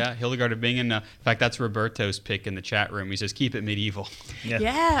 yeah. Yeah, Hildegard of Bingen. In fact, that's Roberto's pick in the chat room. He says, keep it medieval.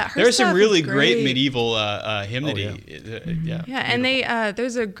 Yeah. There's some really great medieval hymnody. And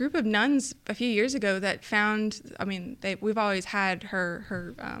there's a group of nuns a few years ago that found, we've always had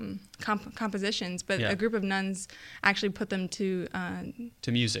her compositions, but a group of nuns actually put them to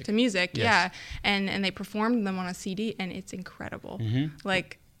music. Yes. And they performed them on a CD, and it's incredible.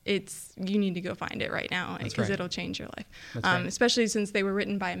 Like, you need to go find it right now, because it'll change your life. Especially since they were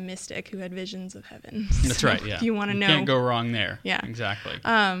written by a mystic who had visions of heaven. That's right. Yeah. If you want to know, can't go wrong there. Yeah. Exactly.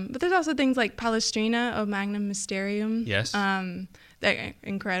 But there's also things like Palestrina o Magnum Mysterium. Yes. That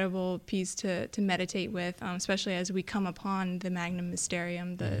incredible piece to meditate with, especially as we come upon the Magnum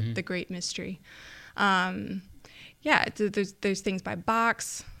Mysterium, the great mystery. There's things by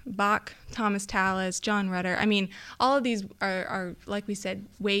Bach, Thomas Tallis, John Rutter. All of these are, like we said,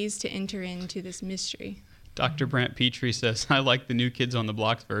 ways to enter into this mystery. Dr. Brant Petrie says, I like the New Kids on the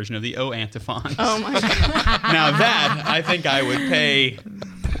Block version of the O antiphons. Oh, my God. Now that, I think I would pay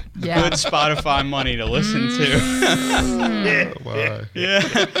good Spotify money to listen to. Why? Yeah.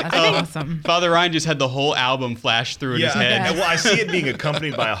 That's awesome. Father Ryan just had the whole album flash through in his head. Well, I see it being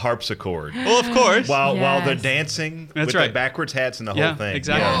accompanied by a harpsichord. Well, of course. While they're dancing with the backwards hats and the whole thing.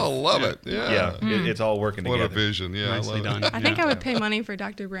 Exactly. Oh, love it. Yeah. It's all working together. What a vision. Yeah, nicely done. I think I would pay money for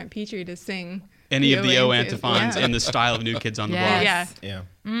Dr. Brant Petrie to sing any of the O antiphons in the style of New Kids on the Block. Yeah.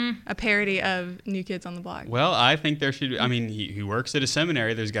 A parody of New Kids on the Block. Well, I think there should. He works at a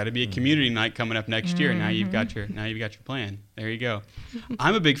seminary. There's got to be a community night coming up next year. Now you've got your plan. There you go.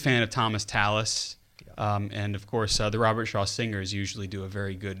 I'm a big fan of Thomas Tallis, and of course the Robert Shaw Singers usually do a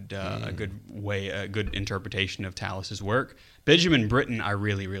very good, a good interpretation of Tallis's work. Benjamin Britten I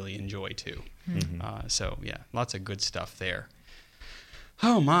really, really enjoy too. Lots of good stuff there.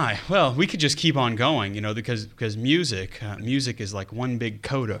 Oh my! Well, we could just keep on going, because music is like one big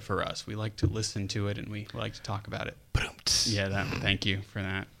coda for us. We like to listen to it and we like to talk about it. Yeah, thank you for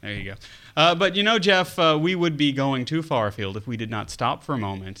that. There you go. But Jeff, we would be going too far afield if we did not stop for a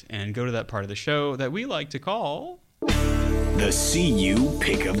moment and go to that part of the show that we like to call the CU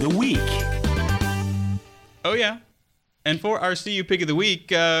Pick of the Week. Oh yeah. And for our CU Pick of the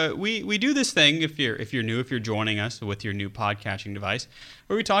Week, we do this thing, if you're new, if you're joining us with your new podcasting device,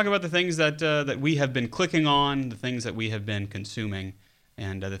 where we talk about the things that we have been clicking on, the things that we have been consuming,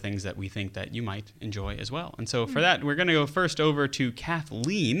 and the things that we think that you might enjoy as well. And so for that, we're going to go first over to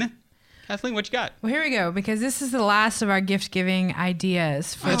Kathleen. Kathleen, what you got? Well, here we go, because this is the last of our gift-giving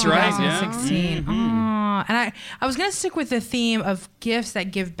ideas for That's right, 2016. Yeah. And I was going to stick with the theme of gifts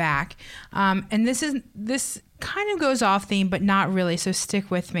that give back. And this kind of goes off theme, but not really, so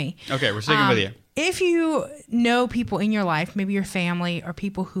stick with me. Okay, we're sticking with you. If you know people in your life, maybe your family or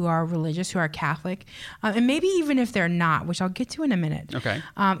people who are religious, who are Catholic, and maybe even if they're not, which I'll get to in a minute. Okay.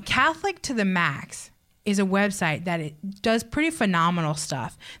 Catholic to the Max is a website that it does pretty phenomenal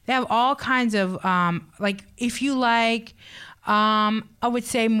stuff. They have all kinds of, if you like, I would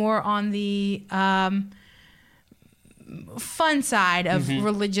say more on the fun side of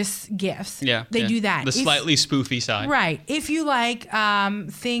religious gifts. Yeah. They do that. The slightly spoofy side. Right. If you like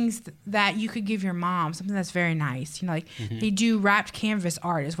things that you could give your mom, something that's very nice. They do wrapped canvas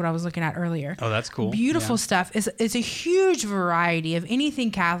art is what I was looking at earlier. Oh, that's cool. Beautiful stuff. It's a huge variety of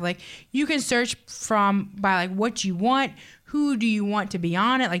anything Catholic. You can search by what you want, who do you want to be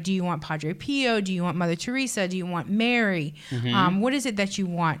on it? Like, do you want Padre Pio? Do you want Mother Teresa? Do you want Mary? What is it that you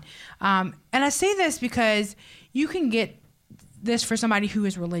want? And I say this because you can get this for somebody who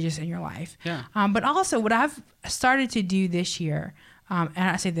is religious in your life. Yeah. But also what I've started to do this year, and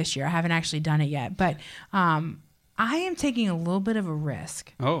I say this year, I haven't actually done it yet, but I am taking a little bit of a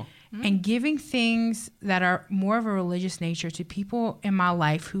risk. Oh. And giving things that are more of a religious nature to people in my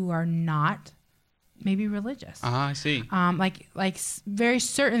life who are not maybe religious. I see. Like very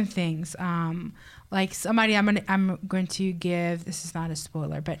certain things. Like somebody I'm going to give, this is not a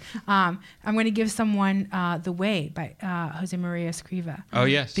spoiler, but I'm going to give someone The Way by Jose Maria Escriva. Oh,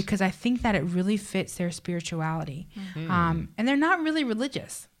 yes. Because I think that it really fits their spirituality. And they're not really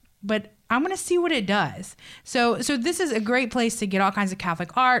religious, but I'm going to see what it does. So this is a great place to get all kinds of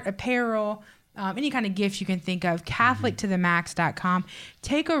Catholic art, apparel, any kind of gift you can think of. CatholicToTheMax.com.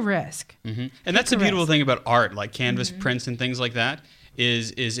 Take a risk. And that's the beautiful thing about art, like canvas prints and things like that,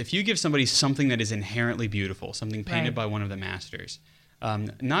 is if you give somebody something that is inherently beautiful, something painted by one of the masters,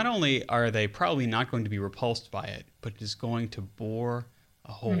 not only are they probably not going to be repulsed by it, but it is going to bore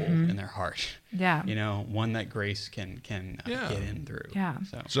a hole in their heart. Yeah. You know, one that grace can get in through. Yeah.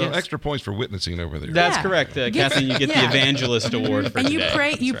 So extra points for witnessing over there. That's correct. Kathleen, you get the evangelist award for and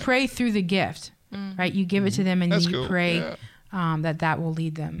today. You pray through the gift, right? You give it to them and That's then you cool. pray that will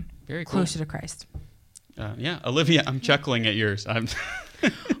lead them Very cool. closer to Christ. Olivia, I'm chuckling at yours.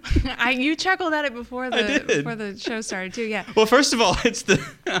 You chuckled at it before the show started too. Yeah. Well, first of all, it's the.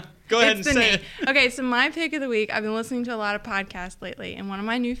 Go ahead and say it. Okay, so my pick of the week. I've been listening to a lot of podcasts lately, and one of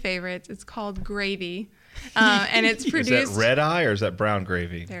my new favorites is called Gravy, and it's produced. Is that red eye or is that brown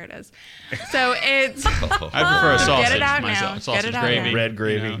gravy? There it is. So it's. I prefer a sausage Get it out myself. now. Sausage Get it out gravy. now. Red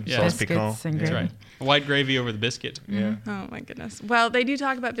gravy, You know, yeah. sauce piquant. Biscuits and That's gravy. right. White gravy over the biscuit. Yeah. Oh my goodness. Well, they do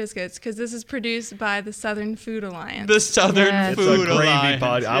talk about biscuits because this is produced by the Southern Food Alliance. The Southern Yes. It's a Food gravy Alliance.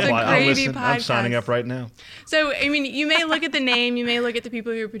 pod. It's a I'll gravy listen. I'm signing podcast. up right now. So, I mean, you may look at the name, you may look at the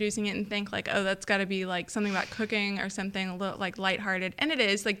people who are producing it and think like, oh, that's got to be like something about cooking or something a little like lighthearted. And it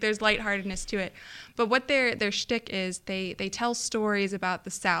is, like there's lightheartedness to it. But what their shtick is, they tell stories about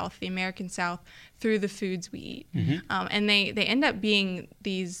the South, the American South, through the foods we eat. And they end up being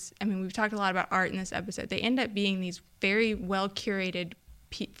these, I mean, we've talked a lot about art in this episode. They end up being these very well curated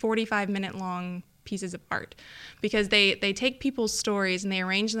 45-minute long pieces of art because they take people's stories and they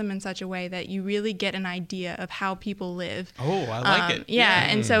arrange them in such a way that you really get an idea of how people live. Oh, I like it. Yeah,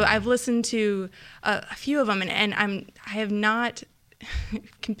 and so I've listened to a few of them and I have not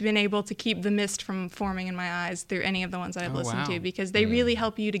been able to keep the mist from forming in my eyes through any of the ones that I've listened to because they really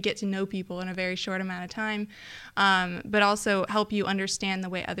help you to get to know people in a very short amount of time, but also help you understand the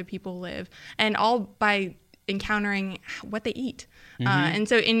way other people live, and all by encountering what they eat. And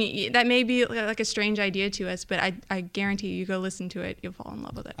so that may be like a strange idea to us, but I guarantee you go listen to it, you'll fall in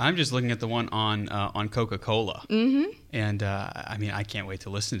love with it. I'm just looking at the one on Coca-Cola. And I mean, I can't wait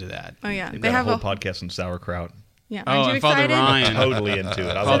to listen to that. Oh yeah, They have a whole podcast on sauerkraut. Yeah, Oh, aren't you and Father excited? Ryan. Totally into it.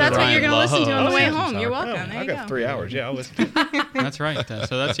 So that's what Ryan you're going to listen to on the way loves home. You're sauerkraut. welcome. There I you got go. 3 hours. Yeah, I'll listen to it. That's right.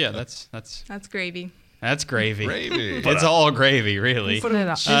 So That's gravy. that's gravy. Gravy. It's all gravy, really. Isn't it all?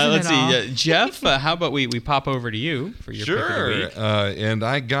 Let's Isn't it all? see, Jeff. How about we pop over to you for your pick of the Sure. week? And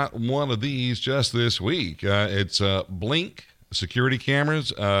I got one of these just this week. It's Blink security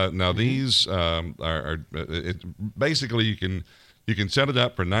cameras. Now these basically you can set it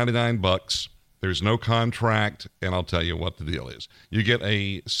up for $99. There's no contract, and I'll tell you what the deal is. You get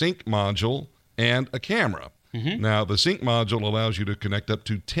a sync module and a camera. Now the sync module allows you to connect up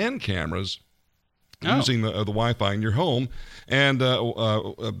to 10 cameras using the Wi-Fi in your home, and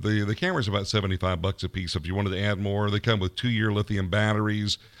the camera's about $75 a piece. If you wanted to add more, they come with 2-year lithium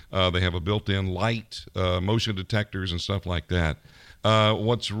batteries. They have a built-in light, motion detectors, and stuff like that.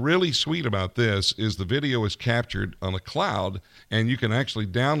 What's really sweet about this is the video is captured on a cloud, and you can actually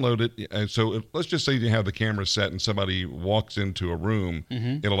download it. So let's just say you have the camera set and somebody walks into a room.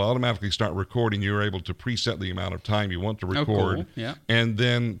 It'll automatically start recording. You're able to preset the amount of time you want to record, cool. Yeah. and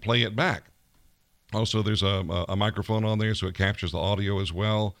then play it back. Also, there's a microphone on there, so it captures the audio as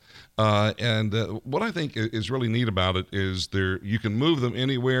well. And what I think is really neat about it is you can move them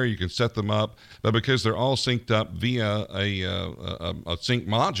anywhere, you can set them up, but because they're all synced up via a sync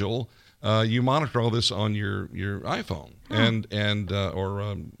module, you monitor all this on your iPhone and in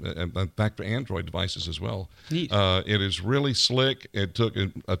fact for Android devices as well. Neat. It is really slick. It took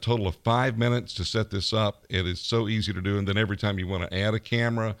a total of 5 minutes to set this up. It is so easy to do, and then every time you want to add a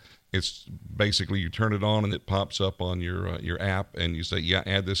camera, It's basically you turn it on and it pops up on your app, and you say, yeah,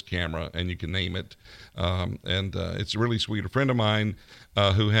 add this camera, and you can name it. And it's really sweet. A friend of mine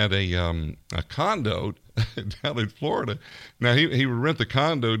who had a condo down in Florida. Now, he would rent the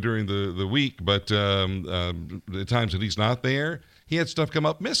condo during the week, but the times that he's not there, he had stuff come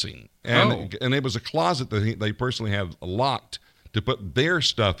up missing. And it was a closet that they personally had locked to put their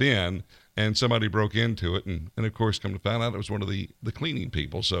stuff in, and somebody broke into it. And of course, come to find out, it was one of the cleaning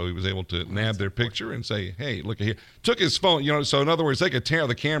people. So he was able to nab their picture and say, hey, look here. Took his phone, so in other words, they could tear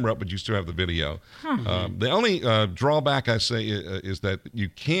the camera up, but you still have the video. The only drawback, I say, is that you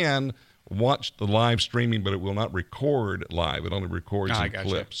can watch the live streaming, but it will not record live. It only records in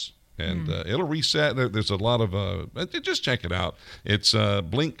clips. And it'll reset. There's a lot of, just check it out. It's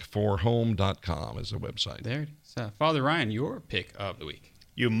blinkforhome.com is the website. There it is. Father Ryan, your pick of the week.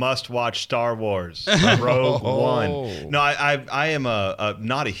 You must watch Star Wars Rogue One. No, I am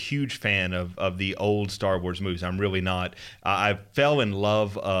not a huge fan of the old Star Wars movies. I'm really not. I fell in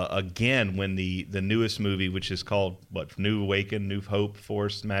love again when the newest movie, which is called New Awaken, New Hope,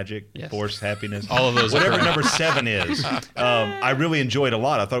 Force Magic, Force Happiness, all of those, whatever number 7 is. I really enjoyed a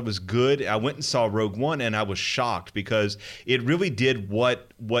lot. I thought it was good. I went and saw Rogue One, and I was shocked because it really did what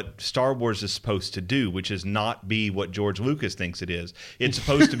Star Wars is supposed to do, which is not be what George Lucas thinks it is. It's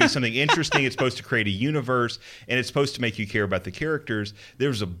supposed to be something interesting. It's supposed to create a universe, and it's supposed to make you care about the characters. There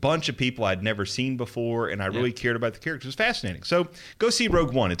was a bunch of people I'd never seen before, and I really cared about the characters. It was fascinating. So go see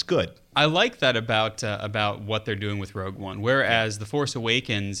Rogue One. It's good. I like that about what they're doing with Rogue One, whereas The Force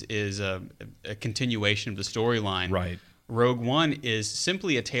Awakens is a continuation of the storyline. Right. Rogue One is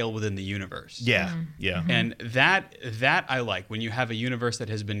simply a tale within the universe. Yeah. And that I like, when you have a universe that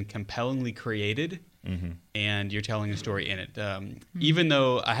has been compellingly created, and you're telling a story in it. Even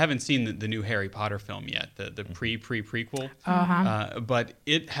though I haven't seen the new Harry Potter film yet, the prequel, but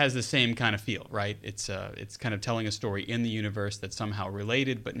it has the same kind of feel, right? It's kind of telling a story in the universe that's somehow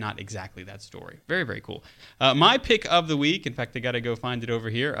related, but not exactly that story. Very, very cool. My pick of the week, in fact, I got to go find it over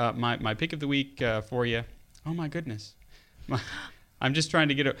here. My pick of the week for you. Oh my goodness. I'm just trying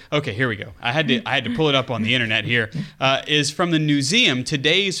to get it. Okay, here we go. I had to pull it up on the internet here. Is from the Newseum,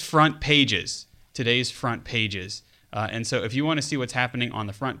 Today's Front Pages. And so if you want to see what's happening on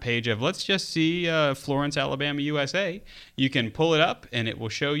the front page of, let's just see Florence, Alabama, USA, you can pull it up and it will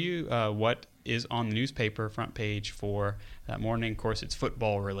show you what is on the newspaper front page for that morning. Of course, it's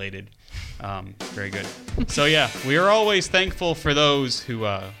football related. Very good. So yeah, we are always thankful for those who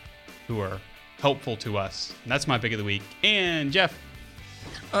are helpful to us. And that's my pick of the week. And Jeff.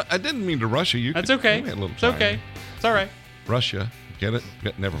 I didn't mean to rush you. That's okay. It's okay. It's all right. Russia. Get it?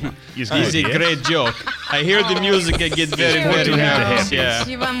 Never mind. It's a great joke. I hear the music and get very, very nervous. Yeah.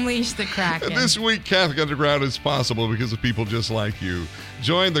 You've unleashed the Kraken. This week, Catholic Underground is possible because of people just like you.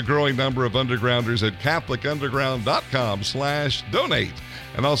 Join the growing number of undergrounders at CatholicUnderground.com/donate.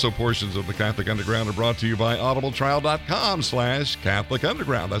 And also portions of the Catholic Underground are brought to you by audibletrial.com/Catholic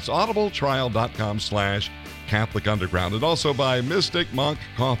Underground. That's audibletrial.com/Catholic Underground. And also by Mystic Monk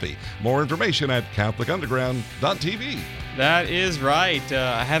Coffee. More information at CatholicUnderground.tv. That is right.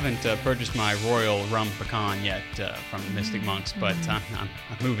 I haven't purchased my Royal Rum Pecan yet from the Mystic Monks, but I'm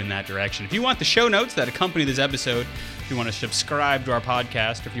moving that direction. If you want the show notes that accompany this episode, if you want to subscribe to our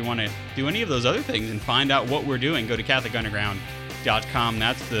podcast, or if you want to do any of those other things and find out what we're doing, go to CatholicUnderground.com.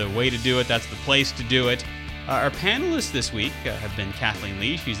 That's the way to do it. That's the place to do it. Our panelists this week have been Kathleen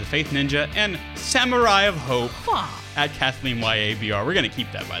Lee, she's the Faith Ninja, and Samurai of Hope at Kathleen YABR. We're going to keep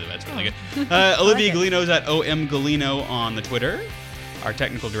that, by the way. That's really good. Olivia Galino's at OM Galino on the Twitter. Our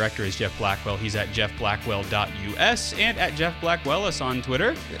technical director is Jeff Blackwell. He's at jeffblackwell.us and at Jeff Blackwellis on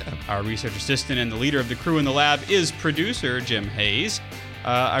Twitter. Yeah. Our research assistant and the leader of the crew in the lab is producer Jim Hayes.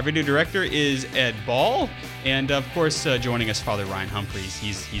 Our video director is Ed Ball, and of course, joining us, Father Ryan Humphreys.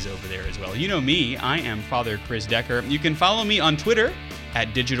 He's over there as well. You know me, I am Father Chris Decker. You can follow me on Twitter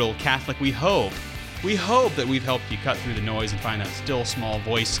at Digital Catholic. We hope that we've helped you cut through the noise and find that still small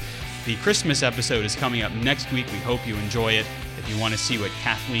voice. The Christmas episode is coming up next week. We hope you enjoy it. If you want to see what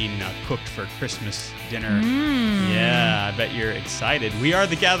Kathleen cooked for Christmas dinner, yeah, I bet you're excited. We are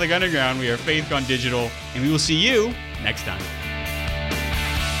the Catholic Underground. We are Faith Gone Digital, and we will see you next time.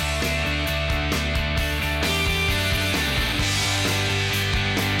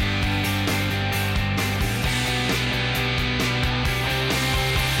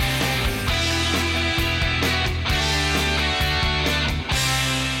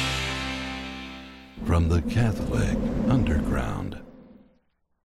 From the Catholic Underground.